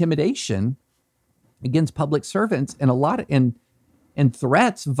intimidation against public servants, and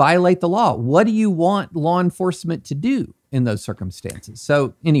threats violate the law. What do you want law enforcement to do in those circumstances?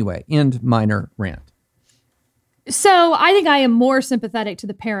 So anyway, end minor rant. So I think I am more sympathetic to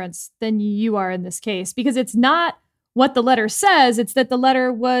the parents than you are in this case, because it's not what the letter says, it's that the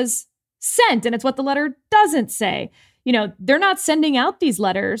letter was sent, and it's what the letter doesn't say. You know, they're not sending out these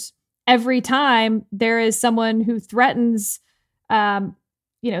letters every time there is someone who threatens,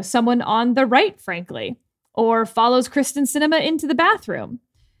 someone on the right, frankly, or follows Kristen Sinema into the bathroom.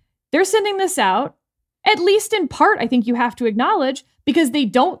 They're sending this out, at least in part, I think you have to acknowledge, because they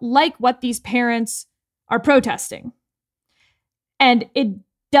don't like what these parents are protesting. And it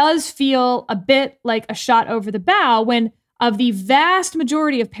does feel a bit like a shot over the bow when, of the vast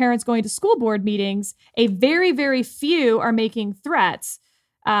majority of parents going to school board meetings, a very, very few are making threats,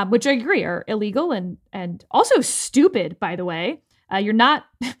 which I agree are illegal and also stupid, by the way. You're not,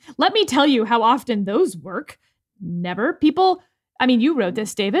 let me tell you how often those work. Never. People, I mean, you wrote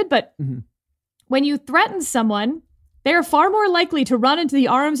this, David, but when you threaten someone, they are far more likely to run into the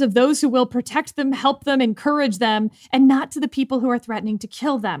arms of those who will protect them, help them, encourage them, and not to the people who are threatening to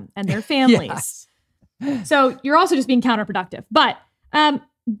kill them and their families. Yes. So you're also just being counterproductive. But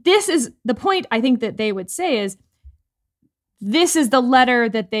this is the point I think that they would say is, this is the letter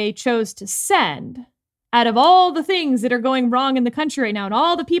that they chose to send out of all the things that are going wrong in the country right now and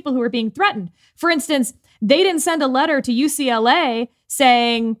all the people who are being threatened. For instance, they didn't send a letter to UCLA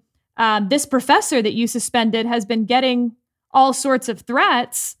saying, this professor that you suspended has been getting all sorts of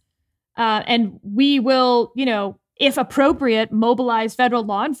threats, and we will, if appropriate, mobilize federal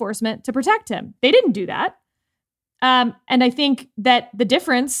law enforcement to protect him. They didn't do that. And I think that the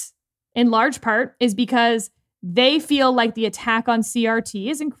difference, in large part, is because they feel like the attack on CRT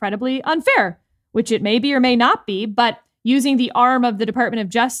is incredibly unfair, which it may be or may not be, but using the arm of the Department of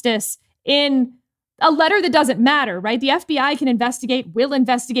Justice in a letter that doesn't matter, right? The FBI can investigate, will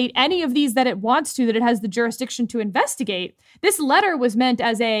investigate any of these that it wants to, that it has the jurisdiction to investigate. This letter was meant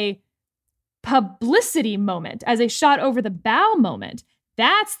as a publicity moment, as a shot over the bow moment.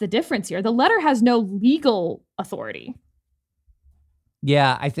 That's the difference here. The letter has no legal authority.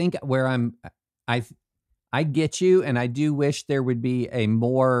 Yeah, I think where I get you, and I do wish there would be a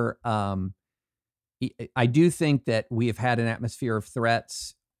more, I do think that we have had an atmosphere of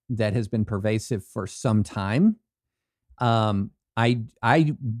threats that has been pervasive for some time.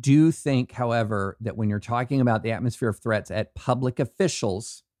 I do think, however, that when you're talking about the atmosphere of threats at public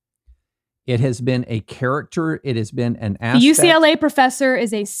officials, it has been a character. It has been an aspect. The UCLA professor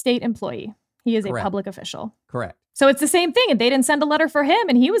is a state employee. He is Correct. A public official. Correct. So it's the same thing. And they didn't send a letter for him.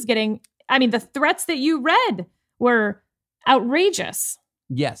 And he was getting, the threats that you read were outrageous.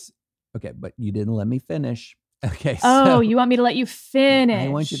 Yes. Okay. But you didn't let me finish. Okay. Oh, you want me to let you finish? I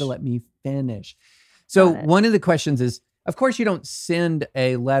want you to let me finish. So one of the questions is, of course, you don't send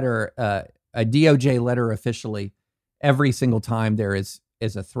a letter, a DOJ letter officially every single time there is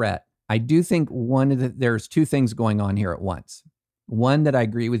a threat. I do think there's two things going on here at once. One that I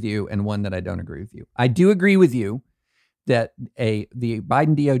agree with you and one that I don't agree with you. I do agree with you that the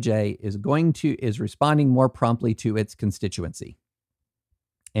Biden DOJ is responding more promptly to its constituency.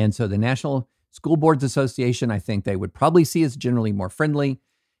 And so the National School Boards Association, I think they would probably see as generally more friendly.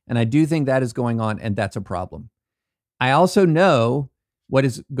 And I do think that is going on, and that's a problem. I also know what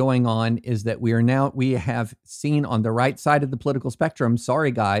is going on is that we have seen on the right side of the political spectrum,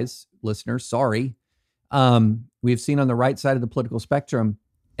 sorry guys, listeners, sorry. We've seen on the right side of the political spectrum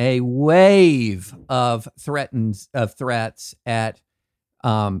a wave of threats at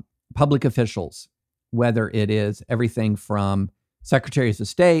public officials, whether it is everything from secretaries of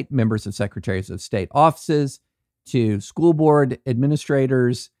state, members of secretaries of state offices, to school board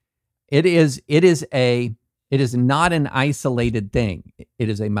administrators. It is not an isolated thing. It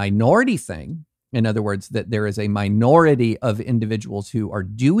is a minority thing. In other words, that there is a minority of individuals who are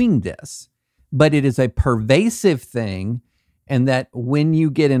doing this, but it is a pervasive thing. And that when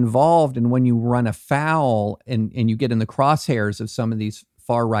you get involved and when you run afoul and you get in the crosshairs of some of these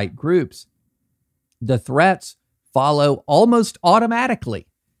far right groups, the threats follow almost automatically.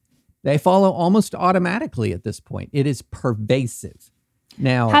 They follow almost automatically at this point. It is pervasive.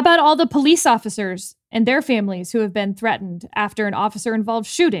 Now, how about all the police officers and their families who have been threatened after an officer-involved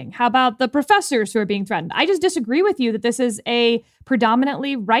shooting? How about the professors who are being threatened? I just disagree with you that this is a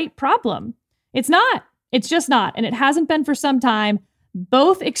predominantly right problem. It's not. It's just not. And it hasn't been for some time.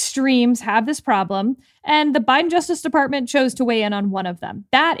 Both extremes have this problem. And the Biden Justice Department chose to weigh in on one of them.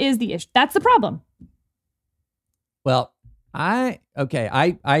 That is the issue. That's the problem. Well, I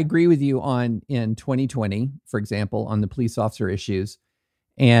agree with you in 2020, for example, on the police officer issues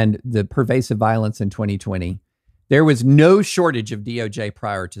and the pervasive violence in 2020. There was no shortage of DOJ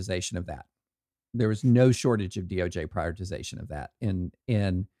prioritization of that. There was no shortage of DOJ prioritization of that in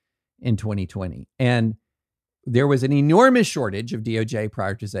 2020. And there was an enormous shortage of DOJ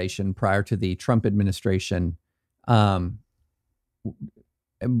prioritization prior to the Trump administration, before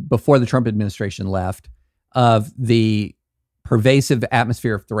the Trump administration left, of the pervasive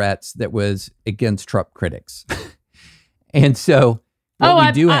atmosphere of threats that was against Trump critics. And so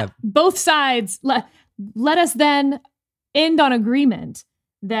both sides, let us then end on agreement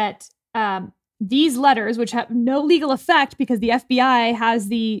that these letters, which have no legal effect because the FBI has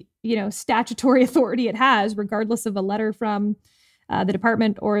the statutory authority it has, regardless of a letter from the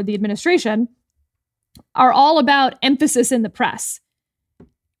department or the administration, are all about emphasis in the press.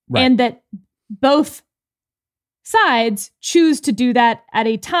 Right. And that both sides choose to do that at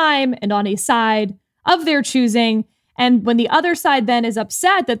a time and on a side of their choosing. And when the other side then is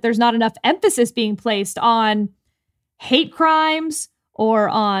upset that there's not enough emphasis being placed on hate crimes or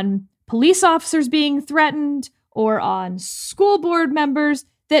on police officers being threatened or on school board members,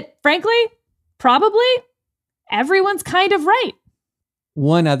 that frankly, probably everyone's kind of right.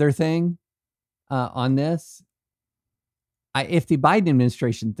 One other thing on this, if the Biden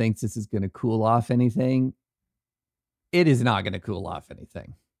administration thinks this is going to cool off anything, it is not going to cool off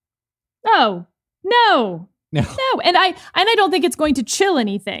anything. No. And I don't think it's going to chill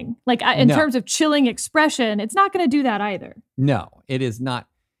anything. In terms of chilling expression, it's not going to do that either. No, it is not.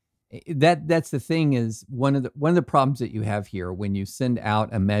 That's the thing, is one of the problems that you have here when you send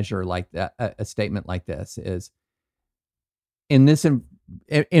out a measure like that, a statement like this, is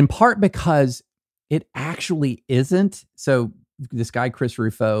in part because it actually isn't. So this guy, Chris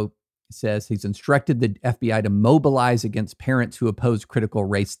Rufo, says he's instructed the FBI to mobilize against parents who oppose critical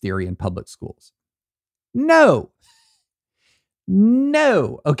race theory in public schools. No.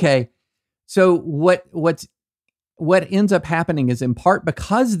 Okay. So what ends up happening is, in part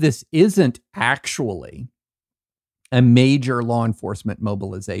because this isn't actually a major law enforcement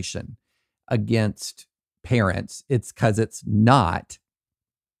mobilization against parents, it's because it's not.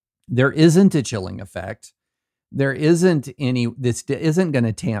 There isn't a chilling effect. This isn't going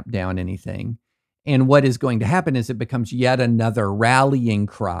to tamp down anything. And what is going to happen is it becomes yet another rallying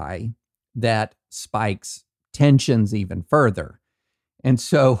cry that spikes tensions even further. And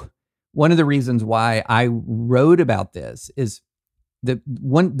so one of the reasons why I wrote about this is the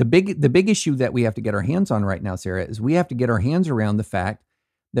big issue that we have to get our hands on right now, Sarah, is we have to get our hands around the fact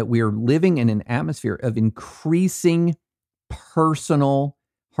that we are living in an atmosphere of increasing personal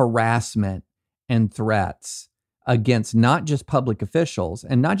harassment and threats against not just public officials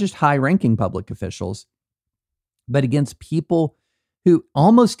and not just high-ranking public officials, but against people who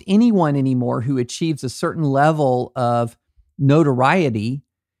almost anyone anymore who achieves a certain level of notoriety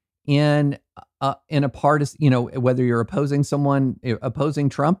in a partisan, whether you're opposing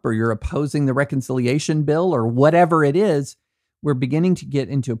Trump or you're opposing the reconciliation bill or whatever it is, we're beginning to get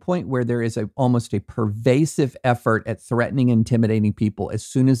into a point where there is almost a pervasive effort at threatening and intimidating people as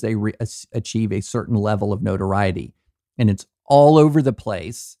soon as they achieve a certain level of notoriety. And it's all over the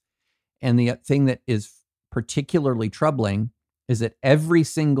place. And the thing that is particularly troubling is that every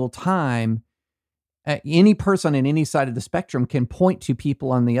single time any person on any side of the spectrum can point to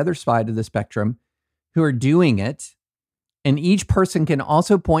people on the other side of the spectrum who are doing it. And each person can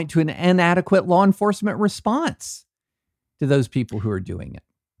also point to an inadequate law enforcement response to those people who are doing it.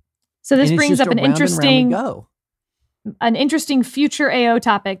 So this brings up an interesting future AO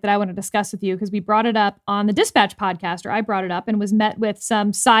topic that I want to discuss with you, because we brought it up on the Dispatch podcast, or I brought it up and was met with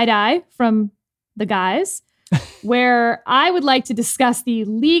some side eye from the guys, where I would like to discuss the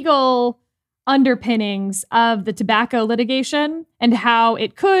legal underpinnings of the tobacco litigation and how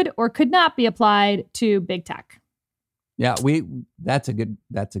it could or could not be applied to big tech. Yeah, that's a good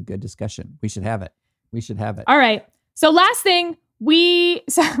discussion. We should have it. All right. So last thing,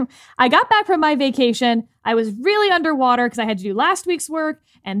 I got back from my vacation. I was really underwater because I had to do last week's work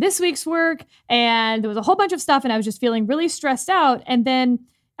and this week's work, and there was a whole bunch of stuff, and I was just feeling really stressed out. And then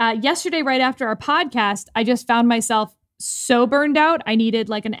yesterday, right after our podcast, I just found myself so burned out. I needed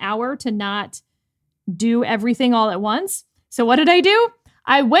like an hour to not do everything all at once. So what did I do?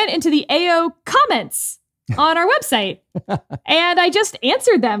 I went into the AO comments on our website and I just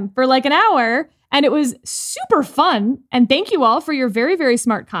answered them for like an hour. And it was super fun. And thank you all for your very, very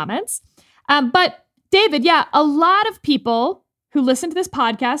smart comments. But David, a lot of people who listen to this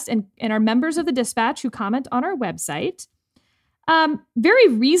podcast and are members of the Dispatch who comment on our website, very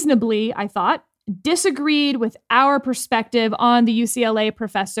reasonably, I thought, disagreed with our perspective on the UCLA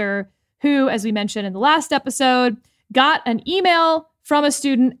professor who, as we mentioned in the last episode, got an email from a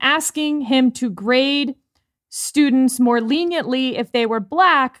student asking him to grade students more leniently if they were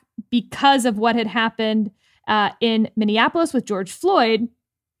Black because of what had happened in Minneapolis with George Floyd.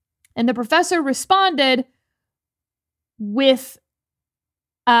 And the professor responded with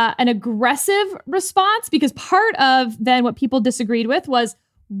an aggressive response, because part of then what people disagreed with was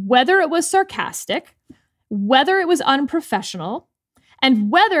whether it was sarcastic, whether it was unprofessional,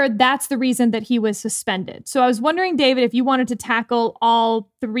 and whether that's the reason that he was suspended. So I was wondering, David, if you wanted to tackle all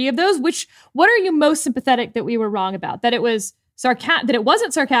three of those, what are you most sympathetic that we were wrong about? That it was that it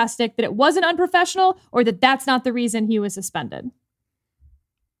wasn't sarcastic, that it wasn't unprofessional, or that that's not the reason he was suspended?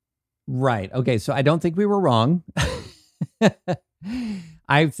 Right. Okay. So I don't think we were wrong.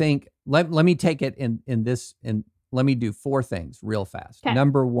 I think, let me take it in this, and let me do four things real fast. Okay.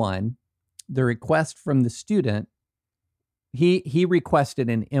 Number one, the request from the student, he requested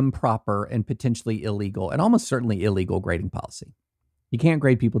an improper and potentially illegal and almost certainly illegal grading policy. You can't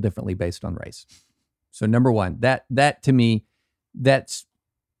grade people differently based on race. So number one, that to me, that's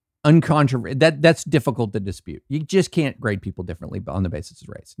uncontroversial. That's difficult to dispute. You just can't grade people differently on the basis of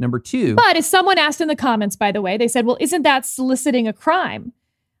race. Number two. But as someone asked in the comments, by the way, they said, well, isn't that soliciting a crime?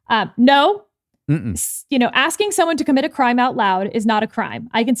 No. Asking someone to commit a crime out loud is not a crime.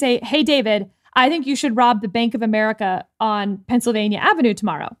 I can say, hey, David, I think you should rob the Bank of America on Pennsylvania Avenue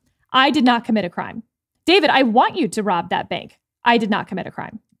tomorrow. I did not commit a crime. David, I want you to rob that bank. I did not commit a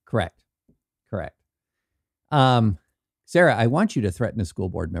crime. Correct. Sarah, I want you to threaten a school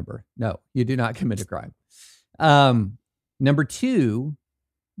board member. No, you do not commit a crime. Number two,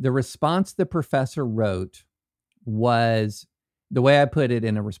 the response the professor wrote was the way I put it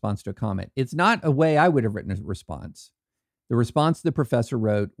in a response to a comment. It's not a way I would have written a response. The response the professor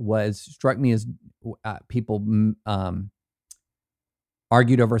wrote struck me as people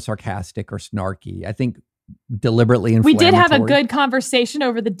argued over sarcastic or snarky. I think deliberately inflammatory. We did have a good conversation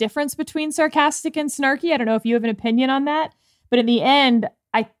over the difference between sarcastic and snarky. I don't know if you have an opinion on that, but in the end,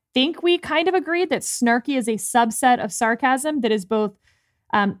 I think we kind of agreed that snarky is a subset of sarcasm that is both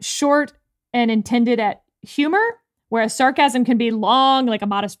short and intended at humor, whereas sarcasm can be long, like a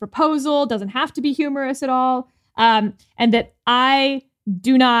modest proposal, doesn't have to be humorous at all. And that I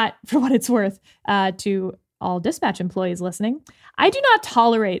do not, for what it's worth, to all Dispatch employees listening, I do not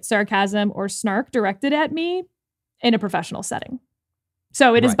tolerate sarcasm or snark directed at me in a professional setting.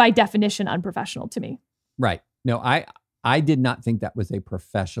 So it is by definition unprofessional to me. Right. No, I did not think that was a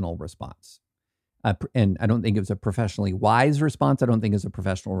professional response. And I don't think it was a professionally wise response. I don't think it's a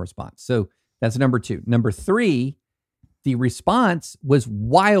professional response. So that's number two. Number three, the response was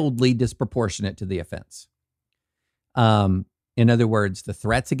wildly disproportionate to the offense. In other words, the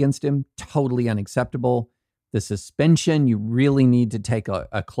threats against him, totally unacceptable. The suspension, you really need to take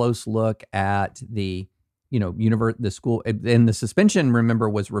a close look at the, the school. And the suspension, remember,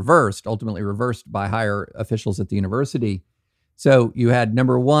 was ultimately reversed by higher officials at the university. So you had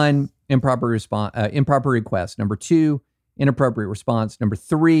number one, improper request. Number two, inappropriate response. Number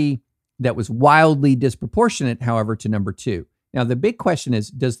three, that was wildly disproportionate, however, to number two. Now, the big question is,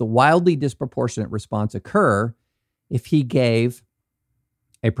 does the wildly disproportionate response occur if he gave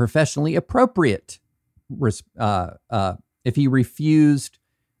a professionally appropriate if he refused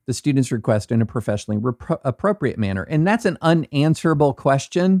the student's request in a professionally appropriate manner? And that's an unanswerable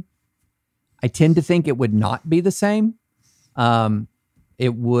question. I tend to think it would not be the same.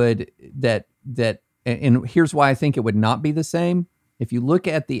 It would and here's why I think it would not be the same. If you look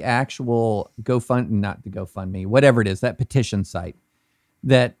at the actual GoFundMe, whatever it is, that petition site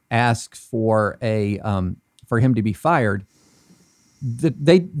that asks for for him to be fired,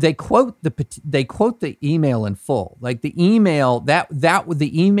 they quote the email in full. Like the email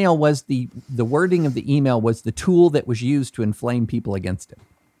the email was the wording of the email was the tool that was used to inflame people against him.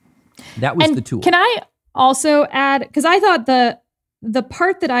 That was the tool. Can I also add, because I thought the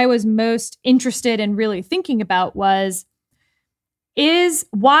part that I was most interested in really thinking about was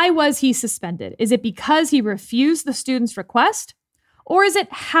why was he suspended? Is it because he refused the student's request? Or is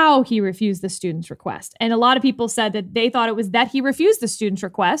it how he refused the student's request? And a lot of people said that they thought it was that he refused the student's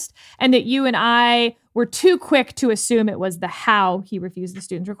request, and that you and I were too quick to assume it was the how he refused the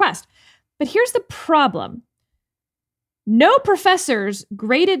student's request. But here's the problem. No professors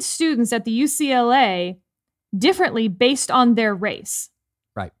graded students at the UCLA differently based on their race.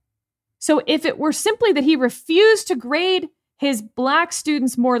 Right. So if it were simply that he refused to grade his Black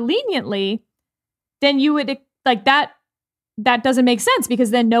students more leniently, then you would, like, that doesn't make sense, because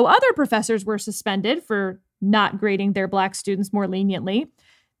then no other professors were suspended for not grading their Black students more leniently.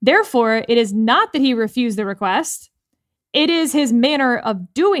 Therefore, it is not that he refused the request. It is his manner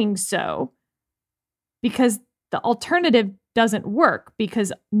of doing so, because the alternative doesn't work,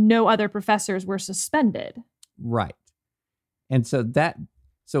 because no other professors were suspended. Right. And so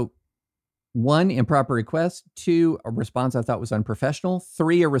one, improper request. Two, a response I thought was unprofessional.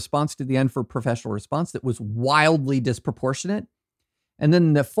 Three, a response to the unprofessional response that was wildly disproportionate. And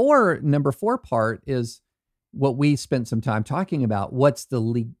then the number four part is what we spent some time talking about. What's the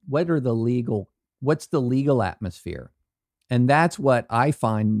legal atmosphere? And that's what I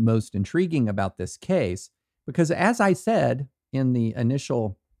find most intriguing about this case, because as I said in the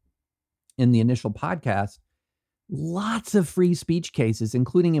initial podcast, lots of free speech cases,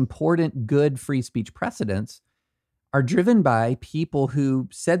 including important, good free speech precedents, are driven by people who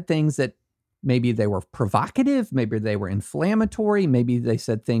said things that maybe they were provocative, maybe they were inflammatory, maybe they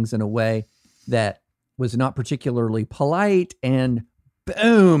said things in a way that was not particularly polite, and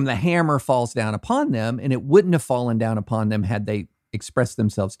boom, the hammer falls down upon them, and it wouldn't have fallen down upon them had they expressed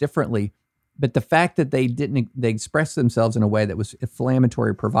themselves differently. But the fact that they expressed themselves in a way that was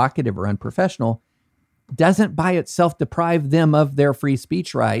inflammatory, provocative, or unprofessional doesn't by itself deprive them of their free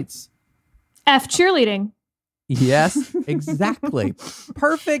speech rights. F cheerleading. Yes, exactly.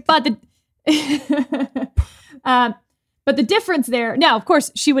 Perfect. But the difference there, now, of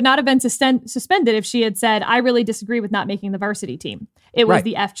course, she would not have been suspended if she had said, I really disagree with not making the varsity team. It was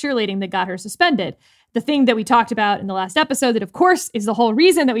the F cheerleading that got her suspended. The thing that we talked about in the last episode, that of course is the whole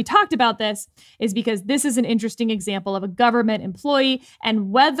reason that we talked about this, is because this is an interesting example of a government employee,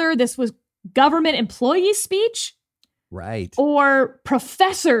 and whether this was government employee speech, right, or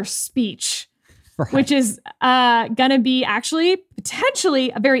professor speech, right, which is going to be actually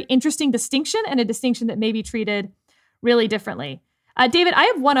potentially a very interesting distinction, and a distinction that may be treated really differently. David, I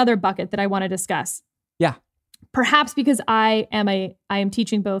have one other bucket that I want to discuss. Yeah. Perhaps because I am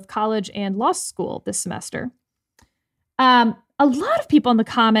teaching both college and law school this semester. A lot of people in the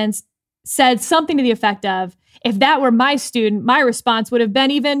comments said something to the effect of, if that were my student, my response would have been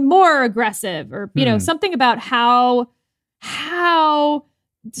even more aggressive, or, something about how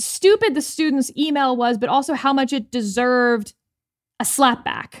stupid the student's email was, but also how much it deserved a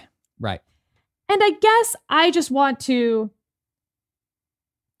slapback. Right. And I guess I just want to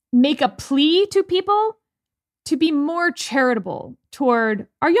make a plea to people to be more charitable toward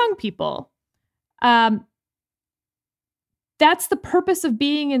our young people. That's the purpose of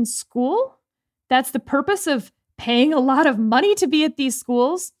being in school. That's the purpose of paying a lot of money to be at these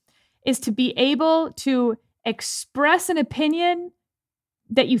schools, is to be able to express an opinion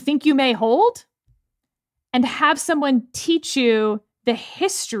that you think you may hold, and have someone teach you the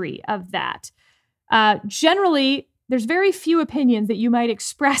history of that. Generally, there's very few opinions that you might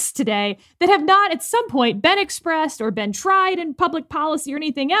express today that have not at some point been expressed or been tried in public policy or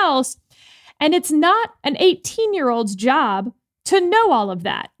anything else. And it's not an 18-year-old's job to know all of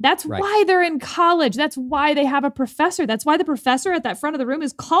that. That's Right. why they're in college. That's why they have a professor. That's why the professor at that front of the room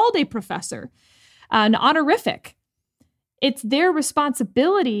is called a professor, an honorific. It's their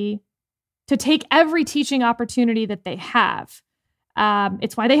responsibility to take every teaching opportunity that they have.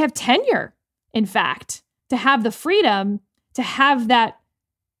 It's why they have tenure, in fact, to have the freedom to have that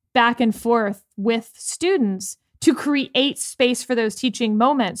back and forth with students to create space for those teaching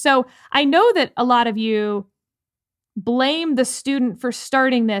moments. So I know that a lot of you blame the student for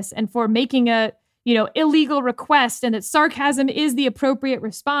starting this and for making a, illegal request, and that sarcasm is the appropriate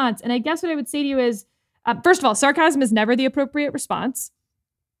response. And I guess what I would say to you is, first of all, sarcasm is never the appropriate response.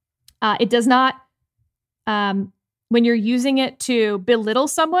 It does not, when you're using it to belittle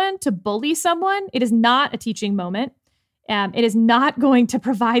someone, to bully someone, it is not a teaching moment. It is not going to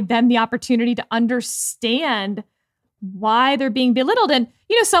provide them the opportunity to understand why they're being belittled. And,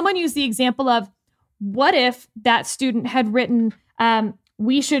 someone used the example of, what if that student had written,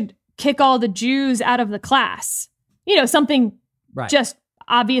 we should kick all the Jews out of the class? Something Right. just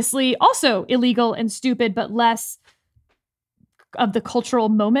obviously also illegal and stupid, but less of the cultural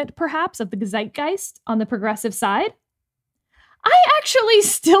moment, perhaps, of the zeitgeist on the progressive side. I actually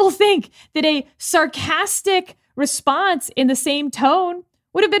still think that a sarcastic response in the same tone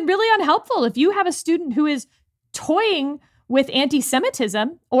would have been really unhelpful. If you have a student who is toying with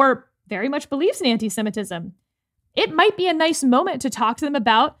anti-Semitism or very much believes in anti-Semitism, it might be a nice moment to talk to them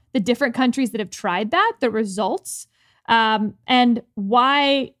about the different countries that have tried that, the results, and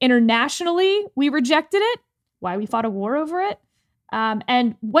why internationally we rejected it, why we fought a war over it,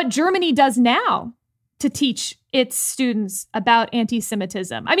 and what Germany does now to teach its students about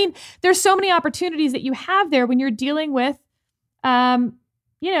anti-Semitism. I mean, there's so many opportunities that you have there when you're dealing with,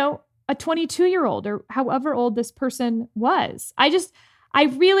 a 22-year-old or however old this person was. I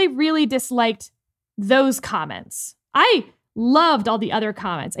really, really disliked those comments. I loved all the other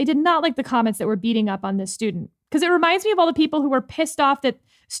comments. I did not like the comments that were beating up on this student, because it reminds me of all the people who were pissed off that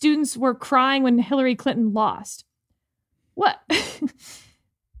students were crying when Hillary Clinton lost. What?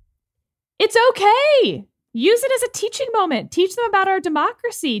 It's okay. Use it as a teaching moment. Teach them about our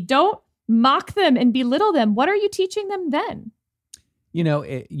democracy. Don't mock them and belittle them. What are you teaching them then?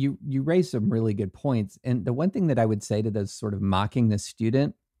 You raised some really good points. And the one thing that I would say to those sort of mocking the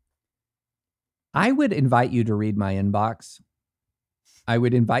student, I would invite you to read my inbox.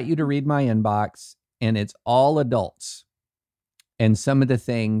 And it's all adults. And some of the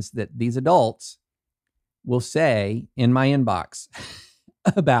things that these adults will say in my inbox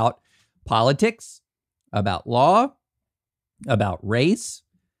about politics, about law, about race,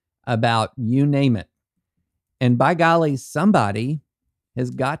 about you name it. And by golly, somebody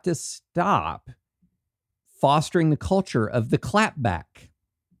has got to stop fostering the culture of the clapback.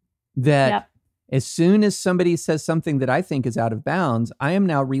 That As soon as somebody says something that I think is out of bounds, I am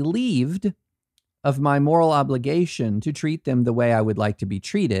now relieved of my moral obligation to treat them the way I would like to be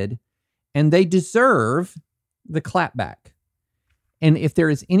treated. And they deserve the clapback. And if there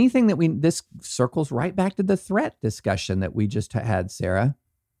is anything that this circles right back to the threat discussion that we just had, Sarah.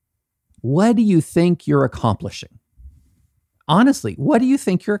 What do you think you're accomplishing? Honestly, what do you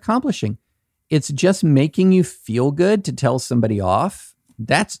think you're accomplishing? It's just making you feel good to tell somebody off.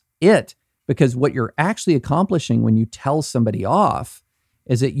 That's it. Because what you're actually accomplishing when you tell somebody off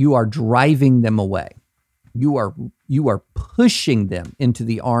is that you are driving them away. You are pushing them into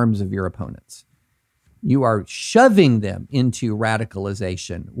the arms of your opponents. You are shoving them into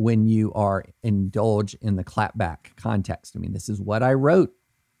radicalization when you are indulge in the clapback context. I mean, this is what I wrote.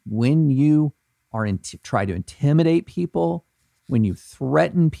 When you are try to intimidate people, when you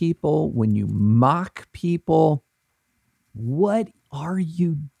threaten people, when you mock people, what are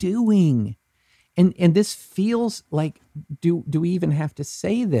you doing? And this feels like, do we even have to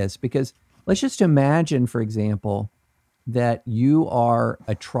say this? Because let's just imagine, for example, that you are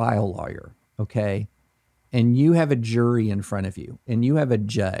a trial lawyer, okay? And you have a jury in front of you, and you have a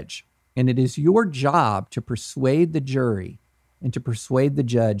judge, and it is your job to persuade the jury and to persuade the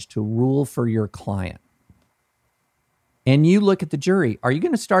judge to rule for your client. And you look at the jury. Are you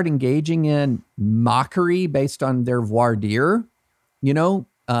going to start engaging in mockery based on their voir dire?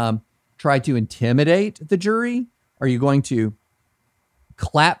 Try to intimidate the jury? Are you going to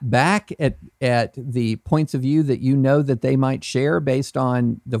clap back at the points of view that you know that they might share based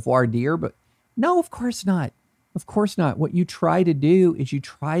on the voir dire? But no, of course not. Of course not. What you try to do is you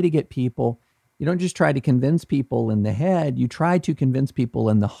try to get people, you don't just try to convince people in the head, you try to convince people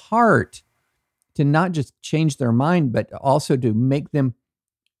in the heart to not just change their mind, but also to make them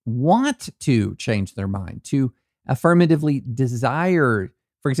want to change their mind, to affirmatively desire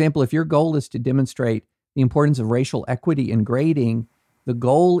For example, if your goal is to demonstrate the importance of racial equity in grading, the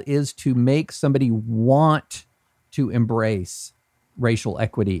goal is to make somebody want to embrace racial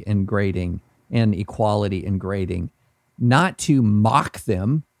equity in grading and equality in grading, not to mock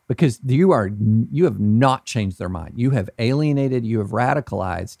them, because you have not changed their mind. You have alienated, you have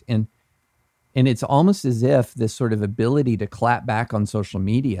radicalized, and it's almost as if this sort of ability to clap back on social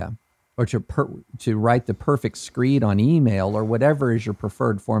media or to write the perfect screed on email or whatever is your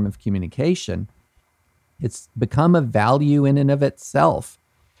preferred form of communication, it's become a value in and of itself.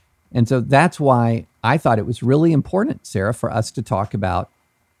 And so that's why I thought it was really important, Sarah, for us to talk about,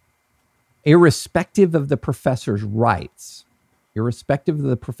 irrespective of the professor's rights,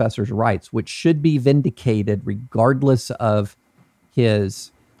 which should be vindicated regardless of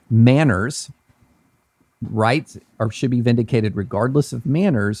his manners, rights or should be vindicated regardless of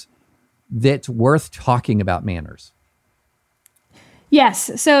manners, that's worth talking about manners.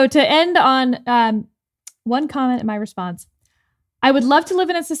 Yes. So to end on one comment in my response, I would love to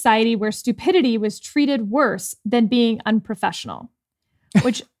live in a society where stupidity was treated worse than being unprofessional,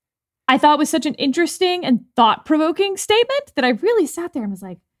 which I thought was such an interesting and thought-provoking statement that I really sat there and was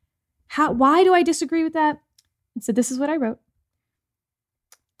like, why do I disagree with that? And so this is what I wrote.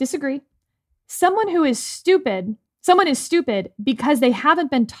 Disagree. Someone is stupid because they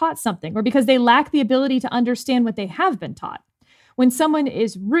haven't been taught something or because they lack the ability to understand what they have been taught. When someone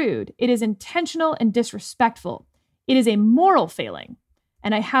is rude, it is intentional and disrespectful. It is a moral failing,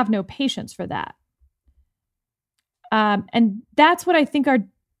 and I have no patience for that. And that's what I think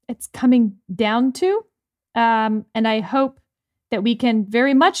it's coming down to. And I hope that we can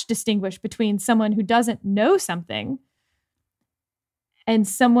very much distinguish between someone who doesn't know something and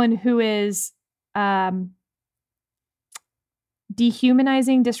someone who is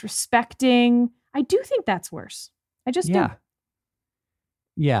dehumanizing, disrespecting. I do think that's worse. I just do.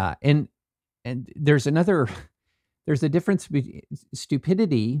 Yeah. And there's a difference between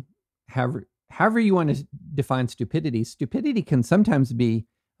stupidity. However you want to define stupidity can sometimes be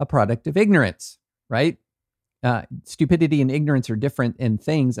a product of ignorance, right? Stupidity and ignorance are different in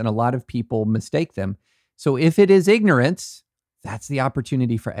things, and a lot of people mistake them. So if it is ignorance, that's the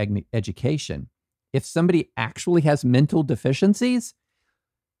opportunity for education. If somebody actually has mental deficiencies,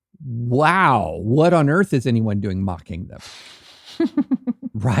 wow, what on earth is anyone doing mocking them?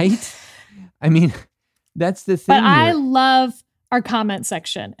 Right? I mean, that's the thing. But I love our comment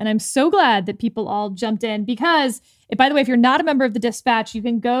section, and I'm so glad that people all jumped in because, by the way, if you're not a member of the Dispatch, you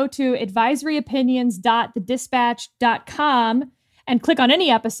can go to advisoryopinions.thedispatch.com and click on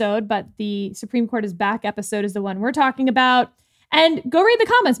any episode, but the Supreme Court is Back episode is the one we're talking about. And go read the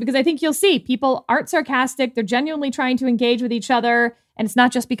comments because I think you'll see people aren't sarcastic. They're genuinely trying to engage with each other. And it's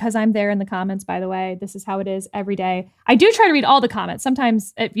not just because I'm there in the comments, by the way. This is how it is every day. I do try to read all the comments.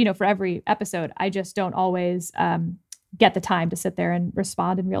 Sometimes, for every episode, I just don't always get the time to sit there and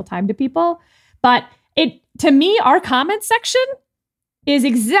respond in real time to people. But to me, our comment section is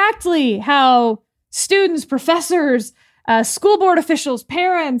exactly how students, professors, school board officials,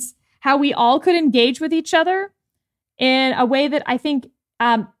 parents, how we all could engage with each other in a way that I think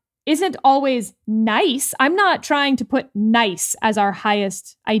isn't always nice. I'm not trying to put nice as our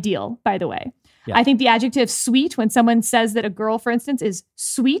highest ideal, by the way. Yeah. I think the adjective sweet, when someone says that a girl, for instance, is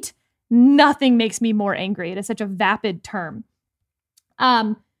sweet, nothing makes me more angry. It is such a vapid term.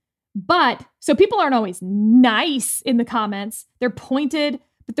 But so people aren't always nice in the comments. They're pointed,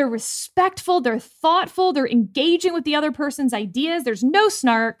 but they're respectful. They're thoughtful. They're engaging with the other person's ideas. There's no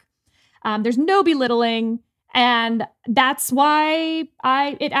snark. There's no belittling. And that's why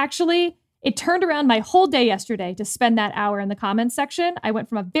it turned around my whole day yesterday to spend that hour in the comments section. I went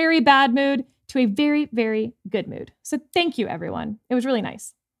from a very bad mood to a very, very good mood. So thank you, everyone. It was really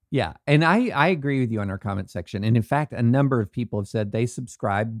nice. Yeah. And I agree with you on our comment section. And in fact, a number of people have said they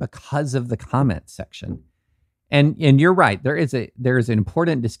subscribe because of the comment section. And you're right. There is an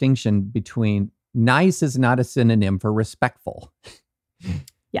important distinction between nice is not a synonym for respectful.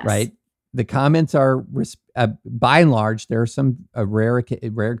 Yes. Right. The comments are, by and large, there are some rare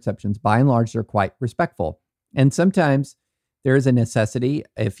exceptions. By and large, they're quite respectful. And sometimes there is a necessity,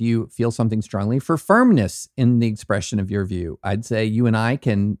 if you feel something strongly, for firmness in the expression of your view. I'd say you and I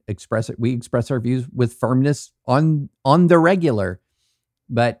can express it. We express our views with firmness on the regular.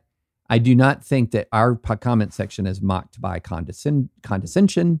 But I do not think that our comment section is mocked by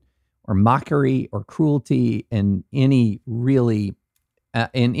condescension or mockery or cruelty in any really...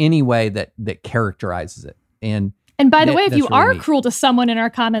 in any way that characterizes it. And by the way, if you really are cruel to someone in our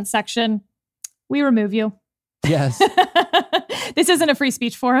comment section, we remove you. Yes. This isn't a free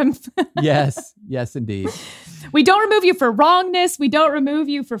speech forum. Yes, indeed. We don't remove you for wrongness. We don't remove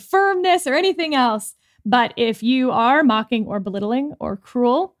you for firmness or anything else. But if you are mocking or belittling or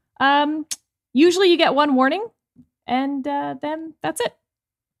cruel, usually you get one warning, and then that's it.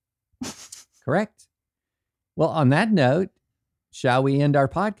 Correct. Well, on that note, shall we end our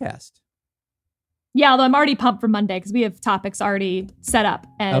podcast? Yeah, although I'm already pumped for Monday because we have topics already set up,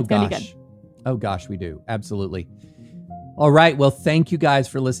 and it's going to be good. Oh, gosh, we do. Absolutely. All right. Well, thank you guys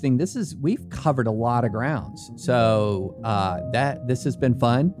for listening. We've covered a lot of grounds. So this has been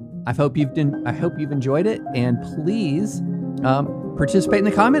fun. I hope you've enjoyed it. And please participate in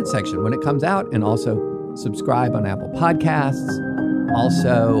the comment section when it comes out, and also subscribe on Apple Podcasts.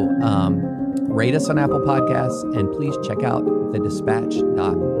 Also, rate us on Apple Podcasts, and please check out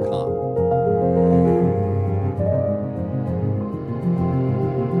thedispatch.com.